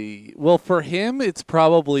 for him, it's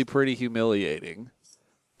probably pretty humiliating.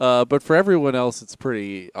 But for everyone else, it's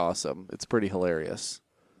pretty awesome. It's pretty hilarious.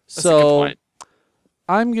 That's a good point.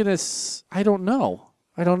 I'm gonna. I don't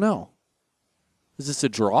know. Is this a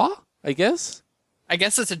draw? I guess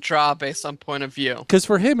it's a draw based on point of view. Because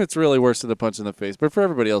for him, it's really worse than a punch in the face. But for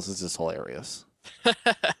everybody else, it's just hilarious.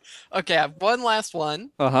 Okay, I have one last one.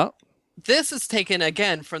 This is taken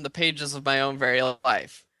again from the pages of my own very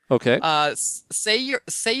life. Okay. Say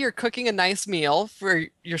you're cooking a nice meal for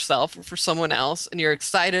yourself or for someone else, and you're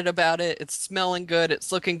excited about it. It's smelling good.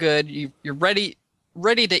 It's looking good. You're ready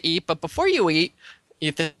to eat. But before you eat,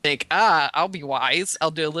 you think, I'll be wise.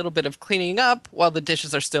 I'll do a little bit of cleaning up while the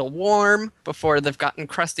dishes are still warm. Before they've gotten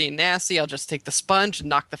crusty and nasty, I'll just take the sponge and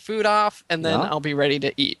knock the food off, and then I'll be ready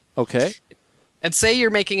to eat. Okay. And say you're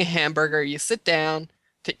making a hamburger. You sit down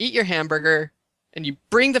to eat your hamburger, and you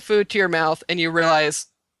bring the food to your mouth, and you realize,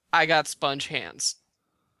 I got sponge hands.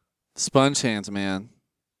 Sponge hands, man.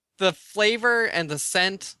 The flavor and the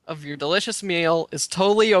scent of your delicious meal is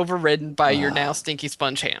totally overridden by your now stinky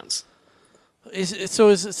sponge hands. Is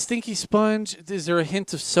it stinky sponge? Is there a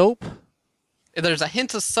hint of soap? There's a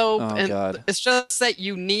hint of soap, and God. It's just that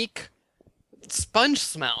unique sponge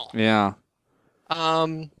smell. Yeah.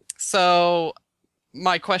 So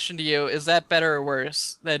my question to you, is that better or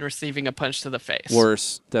worse than receiving a punch to the face?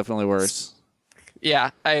 Worse. Definitely worse.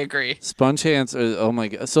 Yeah, I agree. Sponge hands are, oh my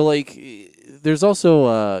God. So, like, there's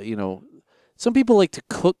also, some people like to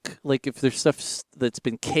cook, like, if there's stuff that's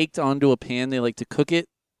been caked onto a pan, they like to cook it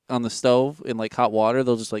on the stove in, like, hot water.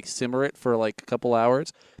 They'll just, like, simmer it for, like, a couple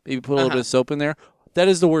hours. Maybe put a little bit of soap in there. That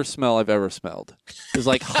is the worst smell I've ever smelled. It's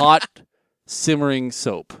like hot, simmering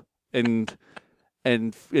soap and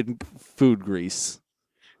food grease.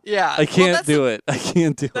 Yeah. I can't do it. I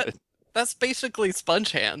can't do it. That's basically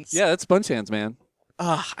sponge hands. Yeah, that's sponge hands, man.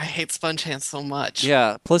 Ugh, I hate sponge hands so much.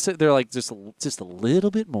 Yeah, plus they're like just a little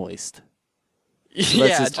bit moist.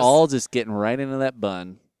 Yeah, It's all just getting right into that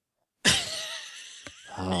bun.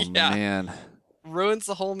 Oh, man. Ruins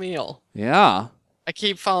the whole meal. Yeah. I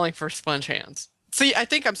keep falling for sponge hands. See, I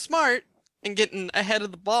think I'm smart and getting ahead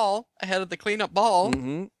of the cleanup ball.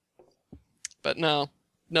 Mm-hmm. But no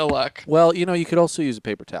luck. Well, you could also use a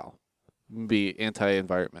paper towel. Be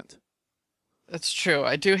anti-environment. That's true.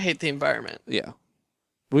 I do hate the environment. Yeah.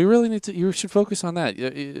 We really need to. You should focus on that.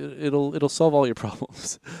 It'll solve all your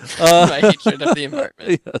problems. My hatred of the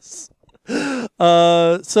environment. Yes.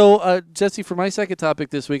 So, Jesse, for my second topic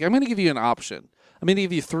this week, I'm going to give you an option. I'm going to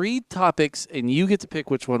give you 3 topics, and you get to pick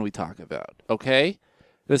which one we talk about. Okay?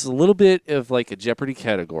 This is a little bit of like a Jeopardy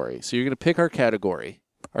category. So you're going to pick our category.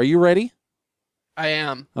 Are you ready? I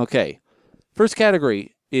am. Okay. First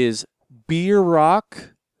category is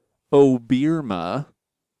Barack Obama.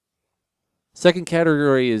 Second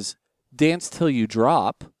category is Dance Till You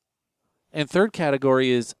Drop. And third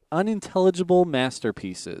category is Unintelligible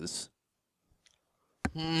Masterpieces.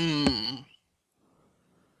 I'm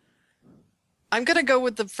going to go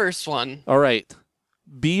with the first one. All right.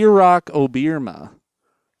 Barack Obama.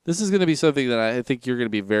 This is going to be something that I think you're going to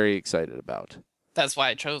be very excited about. That's why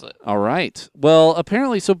I chose it. All right. Well,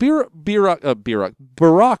 apparently, so Barack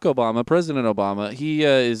Obama, President Obama, he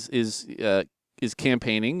is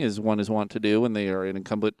campaigning, as one is wont to do when they are an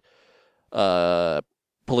incumbent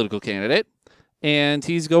political candidate. And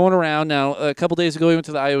he's going around now. A couple days ago, he went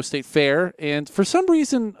to the Iowa State Fair. And for some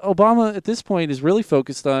reason, Obama at this point is really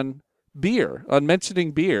focused on beer, on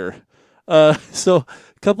mentioning beer. So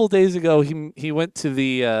a couple days ago, he went to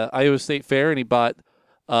the Iowa State Fair and he bought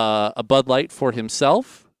a Bud Light for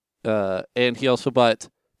himself. And he also bought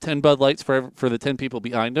 10 Bud Lights for the 10 people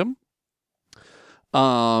behind him.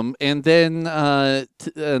 And then a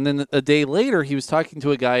day later, he was talking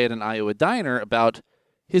to a guy at an Iowa diner about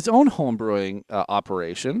his own homebrewing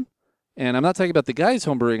operation. And I'm not talking about the guy's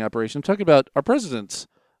homebrewing operation. I'm talking about our president's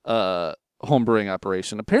homebrewing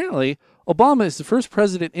operation. Apparently, Obama is the first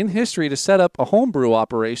president in history to set up a homebrew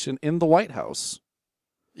operation in the White House.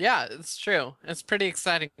 Yeah, it's true. It's pretty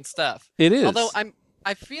exciting stuff. It is. Although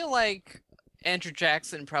I feel like Andrew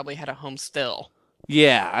Jackson probably had a home still.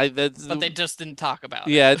 Yeah, but they just didn't talk about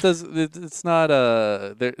it. Yeah, it does. It's not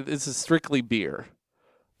it's a strictly beer.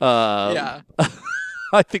 Yeah.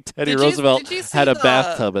 I think Teddy Roosevelt had a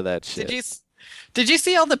bathtub of that shit. Did you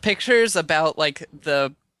see all the pictures about like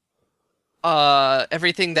the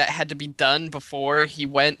everything that had to be done before he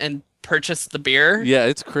went and purchased the beer? Yeah,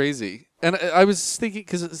 it's crazy. And I was thinking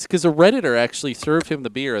because a Redditor actually served him the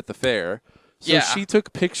beer at the fair. So she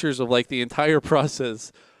took pictures of like the entire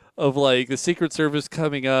process of like the Secret Service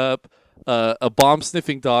coming up, a bomb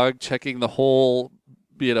sniffing dog checking the whole,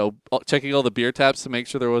 checking all the beer taps to make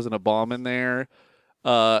sure there wasn't a bomb in there.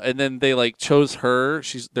 And then they like chose her.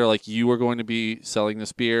 They're like, you are going to be selling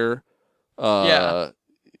this beer. And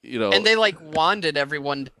they like wanded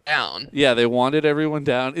everyone down. Yeah, they wanded everyone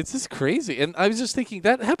down. It's just crazy. And I was just thinking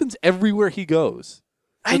that happens everywhere he goes.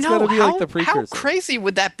 I know. Gotta be like the precursor. How crazy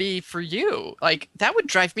would that be for you? Like, that would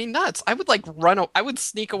drive me nuts. I would like I would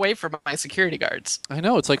sneak away from my security guards. I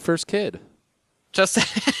know. It's like First Kid.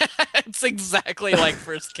 It's exactly like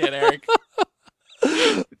First Kid, Eric.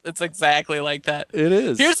 It's exactly like that. It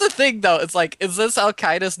is. Here's the thing, though. It's like, is this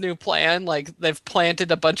Al-Qaeda's new plan? Like, they've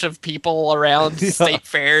planted a bunch of people around state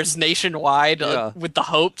fairs nationwide with the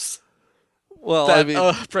hopes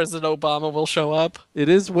that President Obama will show up. It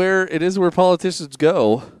is where politicians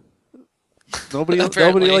go. Nobody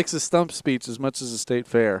likes a stump speech as much as a state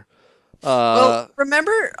fair. Well,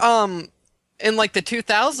 remember, in like the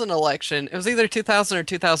 2000 election, it was either 2000 or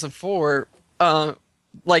 2004.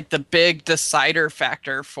 Like the big decider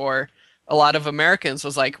factor for a lot of Americans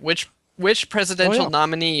was like, which presidential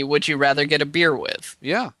nominee would you rather get a beer with?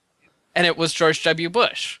 Yeah. And it was George W.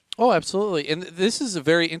 Bush. Oh, absolutely. And this is a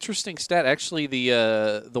very interesting stat. Actually,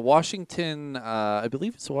 the Washington, I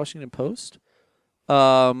believe it's the Washington Post,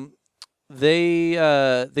 they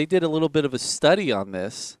did a little bit of a study on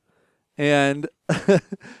this, and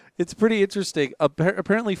it's pretty interesting.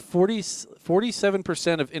 Apparently,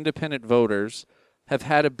 47% of independent voters have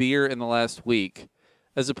had a beer in the last week,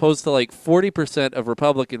 as opposed to like 40% of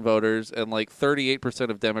Republican voters and like 38%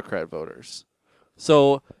 of Democrat voters.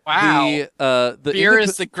 So wow, the beer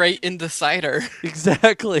is the great indecider.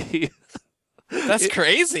 Exactly. That's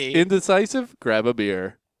crazy. Indecisive? Grab a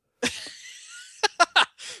beer.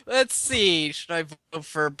 Let's see. Should I vote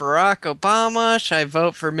for Barack Obama? Should I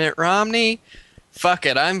vote for Mitt Romney? Fuck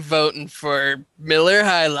it, I'm voting for Miller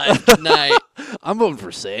High Life tonight. I'm voting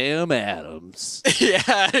for Sam Adams.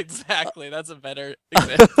 Yeah, exactly. That's a better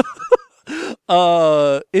example.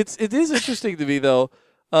 It is interesting to me though.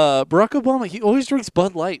 Barack Obama, he always drinks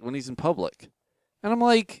Bud Light when he's in public, and I'm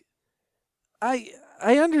like, I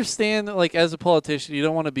understand that, like, as a politician, you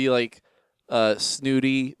don't want to be like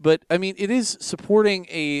snooty, but I mean, it is supporting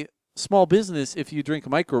a small business if you drink a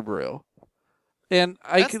microbrew. And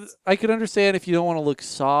I could understand if you don't want to look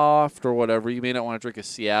soft or whatever. You may not want to drink a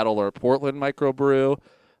Seattle or a Portland microbrew,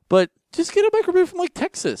 but just get a microbrew from like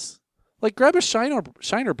Texas. Like grab a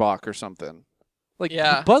Shiner Bock or something. Like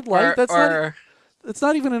Bud Light. That's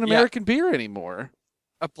not even an American beer anymore.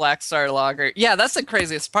 A Black Star Lager. Yeah, that's the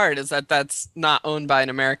craziest part is that's not owned by an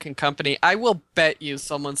American company. I will bet you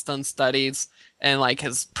someone's done studies and like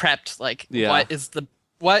has prepped like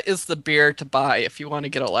what is the beer to buy if you want to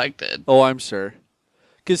get elected. Oh, I'm sure.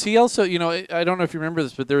 Because he also, I don't know if you remember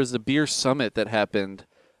this, but there was a beer summit that happened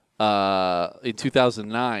in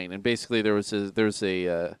 2009, and basically there was an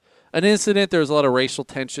incident. There was a lot of racial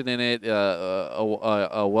tension in it.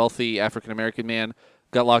 A wealthy African American man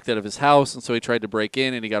got locked out of his house, and so he tried to break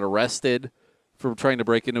in, and he got arrested for trying to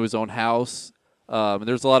break into his own house. And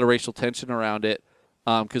there was a lot of racial tension around it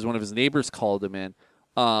because one of his neighbors called him in.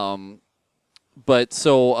 But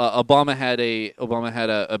so Obama had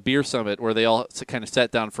a beer summit where they all kind of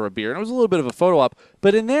sat down for a beer, and it was a little bit of a photo op.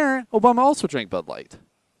 But in there, Obama also drank Bud Light.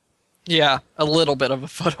 Yeah, a little bit of a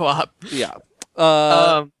photo op. Yeah.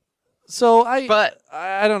 So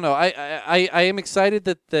I don't know. I am excited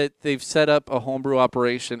that they've set up a homebrew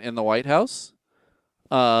operation in the White House.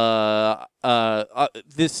 This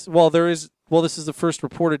is the first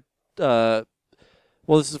reported.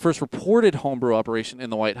 This is the first reported homebrew operation in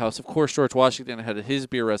the White House. Of course, George Washington had his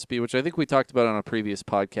beer recipe, which I think we talked about on a previous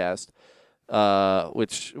podcast,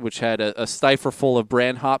 which had a stiffer full of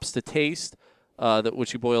brand hops to taste,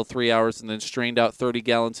 which he boiled 3 hours and then strained out 30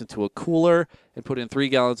 gallons into a cooler and put in 3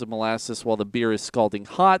 gallons of molasses while the beer is scalding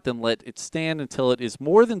hot. Then let it stand until it is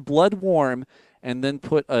more than blood warm, and then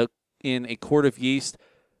put in a quart of yeast,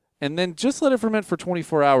 and then just let it ferment for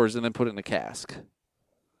 24 hours and then put it in a cask.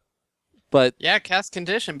 But yeah, cask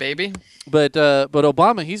condition, baby. But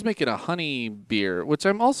Obama, he's making a honey beer, which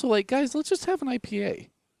I'm also like, guys, let's just have an IPA.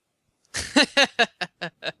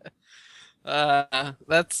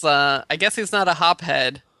 I guess he's not a hop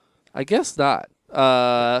head. I guess not.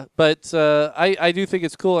 But I do think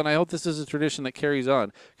it's cool, and I hope this is a tradition that carries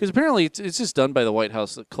on. Because apparently it's just done by the White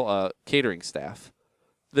House catering staff.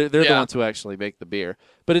 They're the ones who actually make the beer.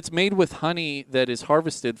 But it's made with honey that is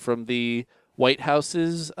harvested from the White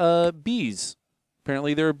House's bees.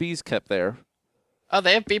 Apparently there are bees kept there. Oh,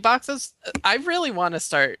 they have bee boxes? I really want to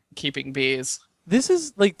start keeping bees. This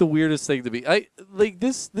is like the weirdest thing to be.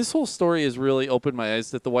 This whole story has really opened my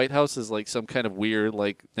eyes that the White House is like some kind of weird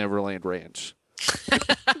like Neverland Ranch.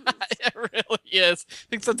 It really is.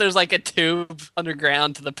 Except there's like a tube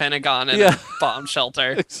underground to the Pentagon and a bomb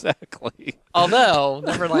shelter. Exactly. Although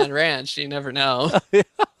Neverland Ranch, you never know.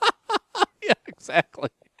 Yeah, exactly.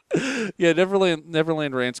 Yeah,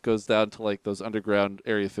 Neverland Ranch goes down to like those underground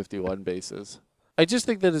Area 51 bases. I just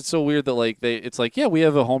think that it's so weird that like it's like, yeah, we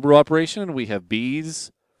have a homebrew operation and we have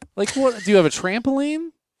bees. Like, what? Do you have a trampoline?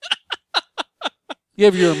 You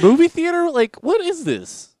have your movie theater? Like, what is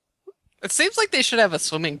this? It seems like they should have a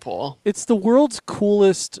swimming pool. It's the world's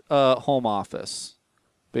coolest home office,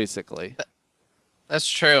 basically. That's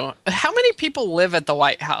true. How many people live at the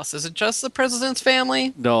White House? Is it just the president's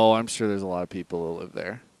family? No, I'm sure there's a lot of people who live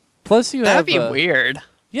there. Plus, That'd be weird.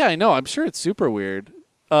 Yeah, I know. I'm sure it's super weird.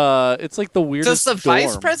 It's like the weirdest. Does the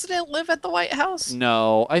vice president live at the White House?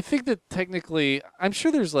 No, I think that technically, I'm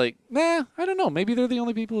sure there's like, I don't know. Maybe they're the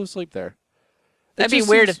only people who sleep there. That'd be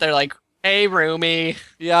weird if they're like, hey, roomie.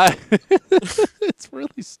 Yeah, it's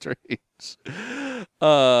really strange.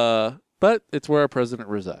 But it's where our president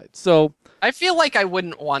resides. So I feel like I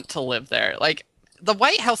wouldn't want to live there. Like, the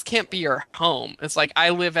White House can't be your home. It's like,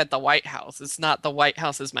 I live at the White House. It's not the White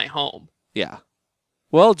House is my home. Yeah.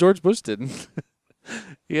 Well, George Bush didn't.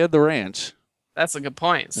 He had the ranch. That's a good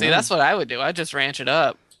point. See, that's what I would do. I'd just ranch it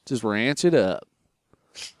up. Just ranch it up.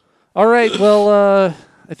 All right. Well,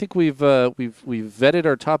 I think we've vetted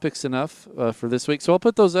our topics enough for this week. So I'll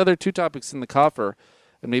put those other 2 topics in the coffer,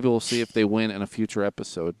 and maybe we'll see if they win in a future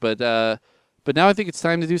episode. But now I think it's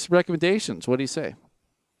time to do some recommendations. What do you say?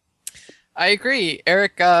 I agree,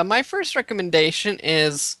 Eric. My first recommendation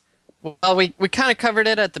is, well, we kind of covered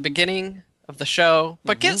it at the beginning of the show,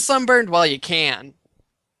 but get sunburned while you can.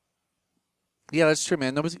 Yeah, that's true,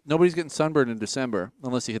 man. Nobody's getting sunburned in December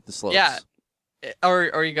unless you hit the slopes. Yeah,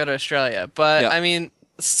 or you go to Australia. But I mean,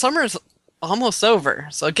 summer's almost over,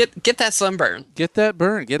 so get that sunburn. Get that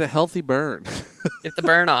burn. Get a healthy burn. Get the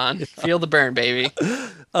burn on. Feel the burn, baby.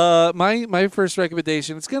 My first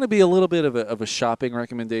recommendation, it's going to be a little bit of a shopping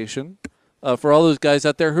recommendation for all those guys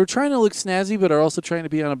out there who are trying to look snazzy but are also trying to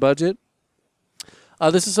be on a budget.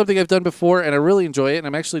 This is something I've done before, and I really enjoy it, and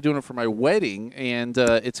I'm actually doing it for my wedding, and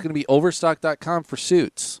it's going to be Overstock.com for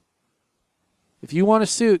suits. If you want a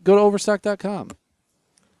suit, go to Overstock.com.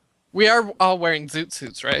 We are all wearing zoot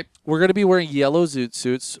suits, right? We're going to be wearing yellow zoot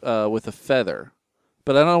suits with a feather,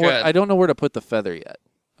 but I don't know where to put the feather yet.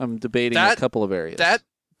 I'm debating a couple of areas.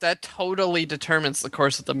 That totally determines the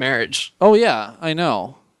course of the marriage. Oh, yeah, I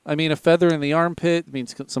know. I mean, a feather in the armpit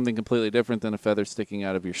means something completely different than a feather sticking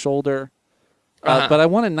out of your shoulder. But I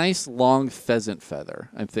want a nice long pheasant feather,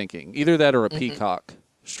 I'm thinking. Either that or a peacock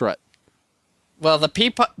strut. Well, the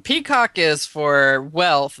peacock is for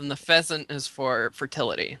wealth, and the pheasant is for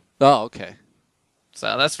fertility. Oh, okay.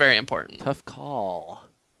 So that's very important. Tough call.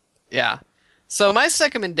 Yeah. So my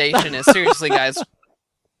recommendation is, seriously, guys,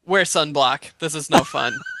 wear sunblock. This is no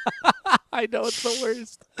fun. I know it's the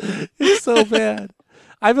worst. It's so bad.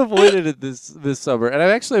 I've avoided it this summer, and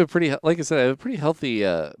I actually have like I said, I have a pretty healthy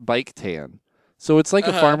bike tan. So it's like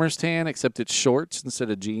a farmer's tan, except it's shorts instead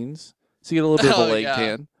of jeans. So you get a little bit of a leg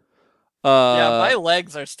tan. My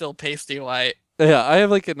legs are still pasty white. Yeah, I have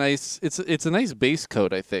like a nice. It's a nice base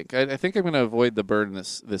coat. I think. I think I'm going to avoid the burn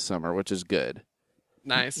this summer, which is good.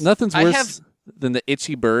 Nice. Nothing's worse than the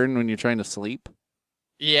itchy burn when you're trying to sleep.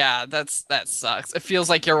 Yeah, that sucks. It feels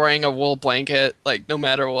like you're wearing a wool blanket, like no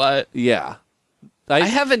matter what. Yeah. I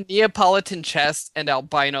have a Neapolitan chest and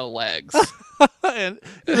albino legs. And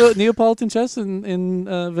Neapolitan chest and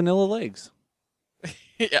vanilla legs.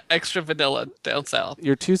 Yeah, extra vanilla down south.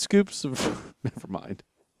 Your 2 scoops of... Never mind.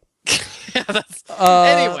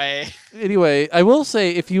 Anyway, I will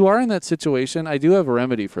say, if you are in that situation, I do have a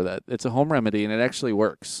remedy for that. It's a home remedy, and it actually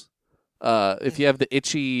works. If you have the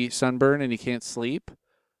itchy sunburn and you can't sleep,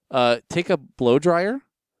 take a blow dryer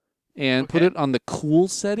and put it on the cool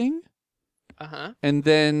setting. And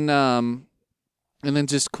then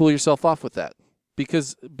just cool yourself off with that.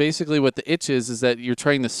 Because basically what the itch is that you're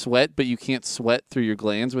trying to sweat, but you can't sweat through your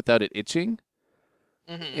glands without it itching.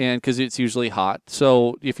 And because it's usually hot.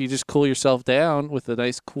 So if you just cool yourself down with a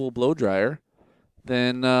nice cool blow dryer,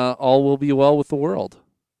 then all will be well with the world.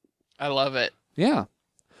 I love it. Yeah.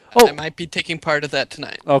 I might be taking part of that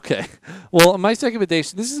tonight. Okay. Well, my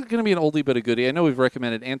recommendation, this is going to be an oldie but a goodie. I know we've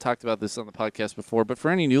recommended and talked about this on the podcast before, but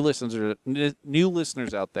for any new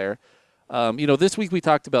listeners out there, this week we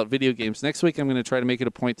talked about video games. Next week I'm going to try to make it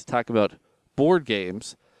a point to talk about board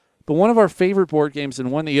games. But one of our favorite board games,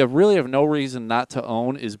 and one that you really have no reason not to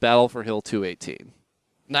own, is Battle for Hill 218.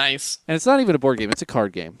 Nice. And it's not even a board game. It's a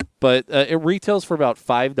card game. But it retails for about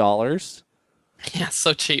 $5. Yeah,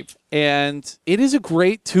 so cheap. And it is a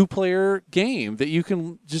great 2-player game that you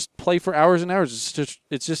can just play for hours and hours.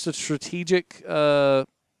 It's just a strategic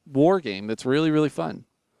war game that's really, really fun.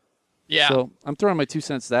 Yeah. So I'm throwing my 2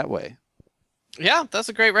 cents that way. Yeah, that's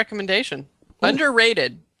a great recommendation. Ooh.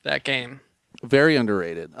 Underrated, that game. Very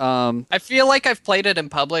underrated. I feel like I've played it in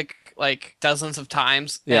public like dozens of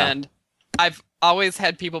times, and I've always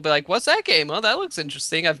had people be like, "What's that game? Oh, that looks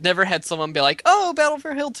interesting." I've never had someone be like, "Oh, Battle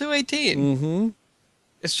for Hill 218." Mm-hmm.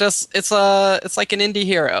 It's just it's like an indie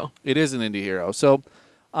hero. It is an indie hero. So,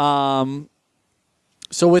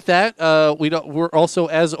 with that, we're also,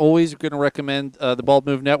 as always, going to recommend the Bald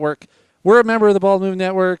Move Network. We're a member of the Bald Move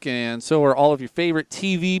Network, and so are all of your favorite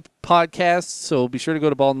TV podcasts. So be sure to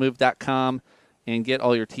go to baldmove.com and get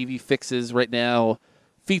all your TV fixes. Right now,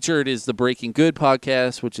 featured is the Breaking Good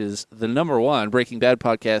podcast, which is the #1 Breaking Bad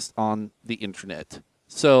podcast on the internet.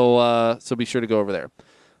 So be sure to go over there.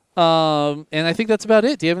 And I think that's about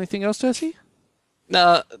it. Do you have anything else, Jesse?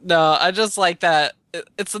 No. I just like that.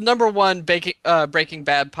 It's the #1 Breaking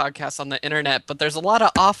Bad podcast on the internet, but there's a lot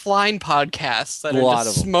of offline podcasts that are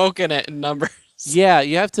just smoking it in numbers. Yeah,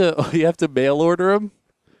 you have to mail order them.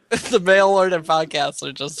 The mail order podcasts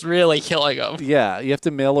are just really killing them. Yeah, you have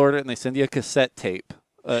to mail order it, and they send you a cassette tape.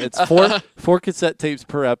 It's four cassette tapes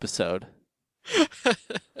per episode.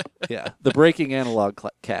 Yeah, the Breaking Analog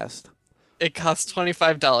cast. It costs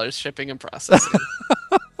 $25 shipping and processing.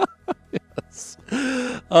 Yes.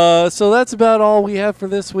 So that's about all we have for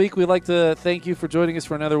this week. We'd like to thank you for joining us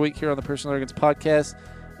for another week here on the Personal Arrogance Podcast.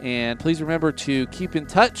 And please remember to keep in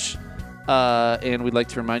touch. And we'd like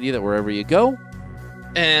to remind you that wherever you go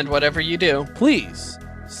and whatever you do, please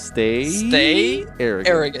stay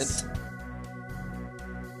arrogant.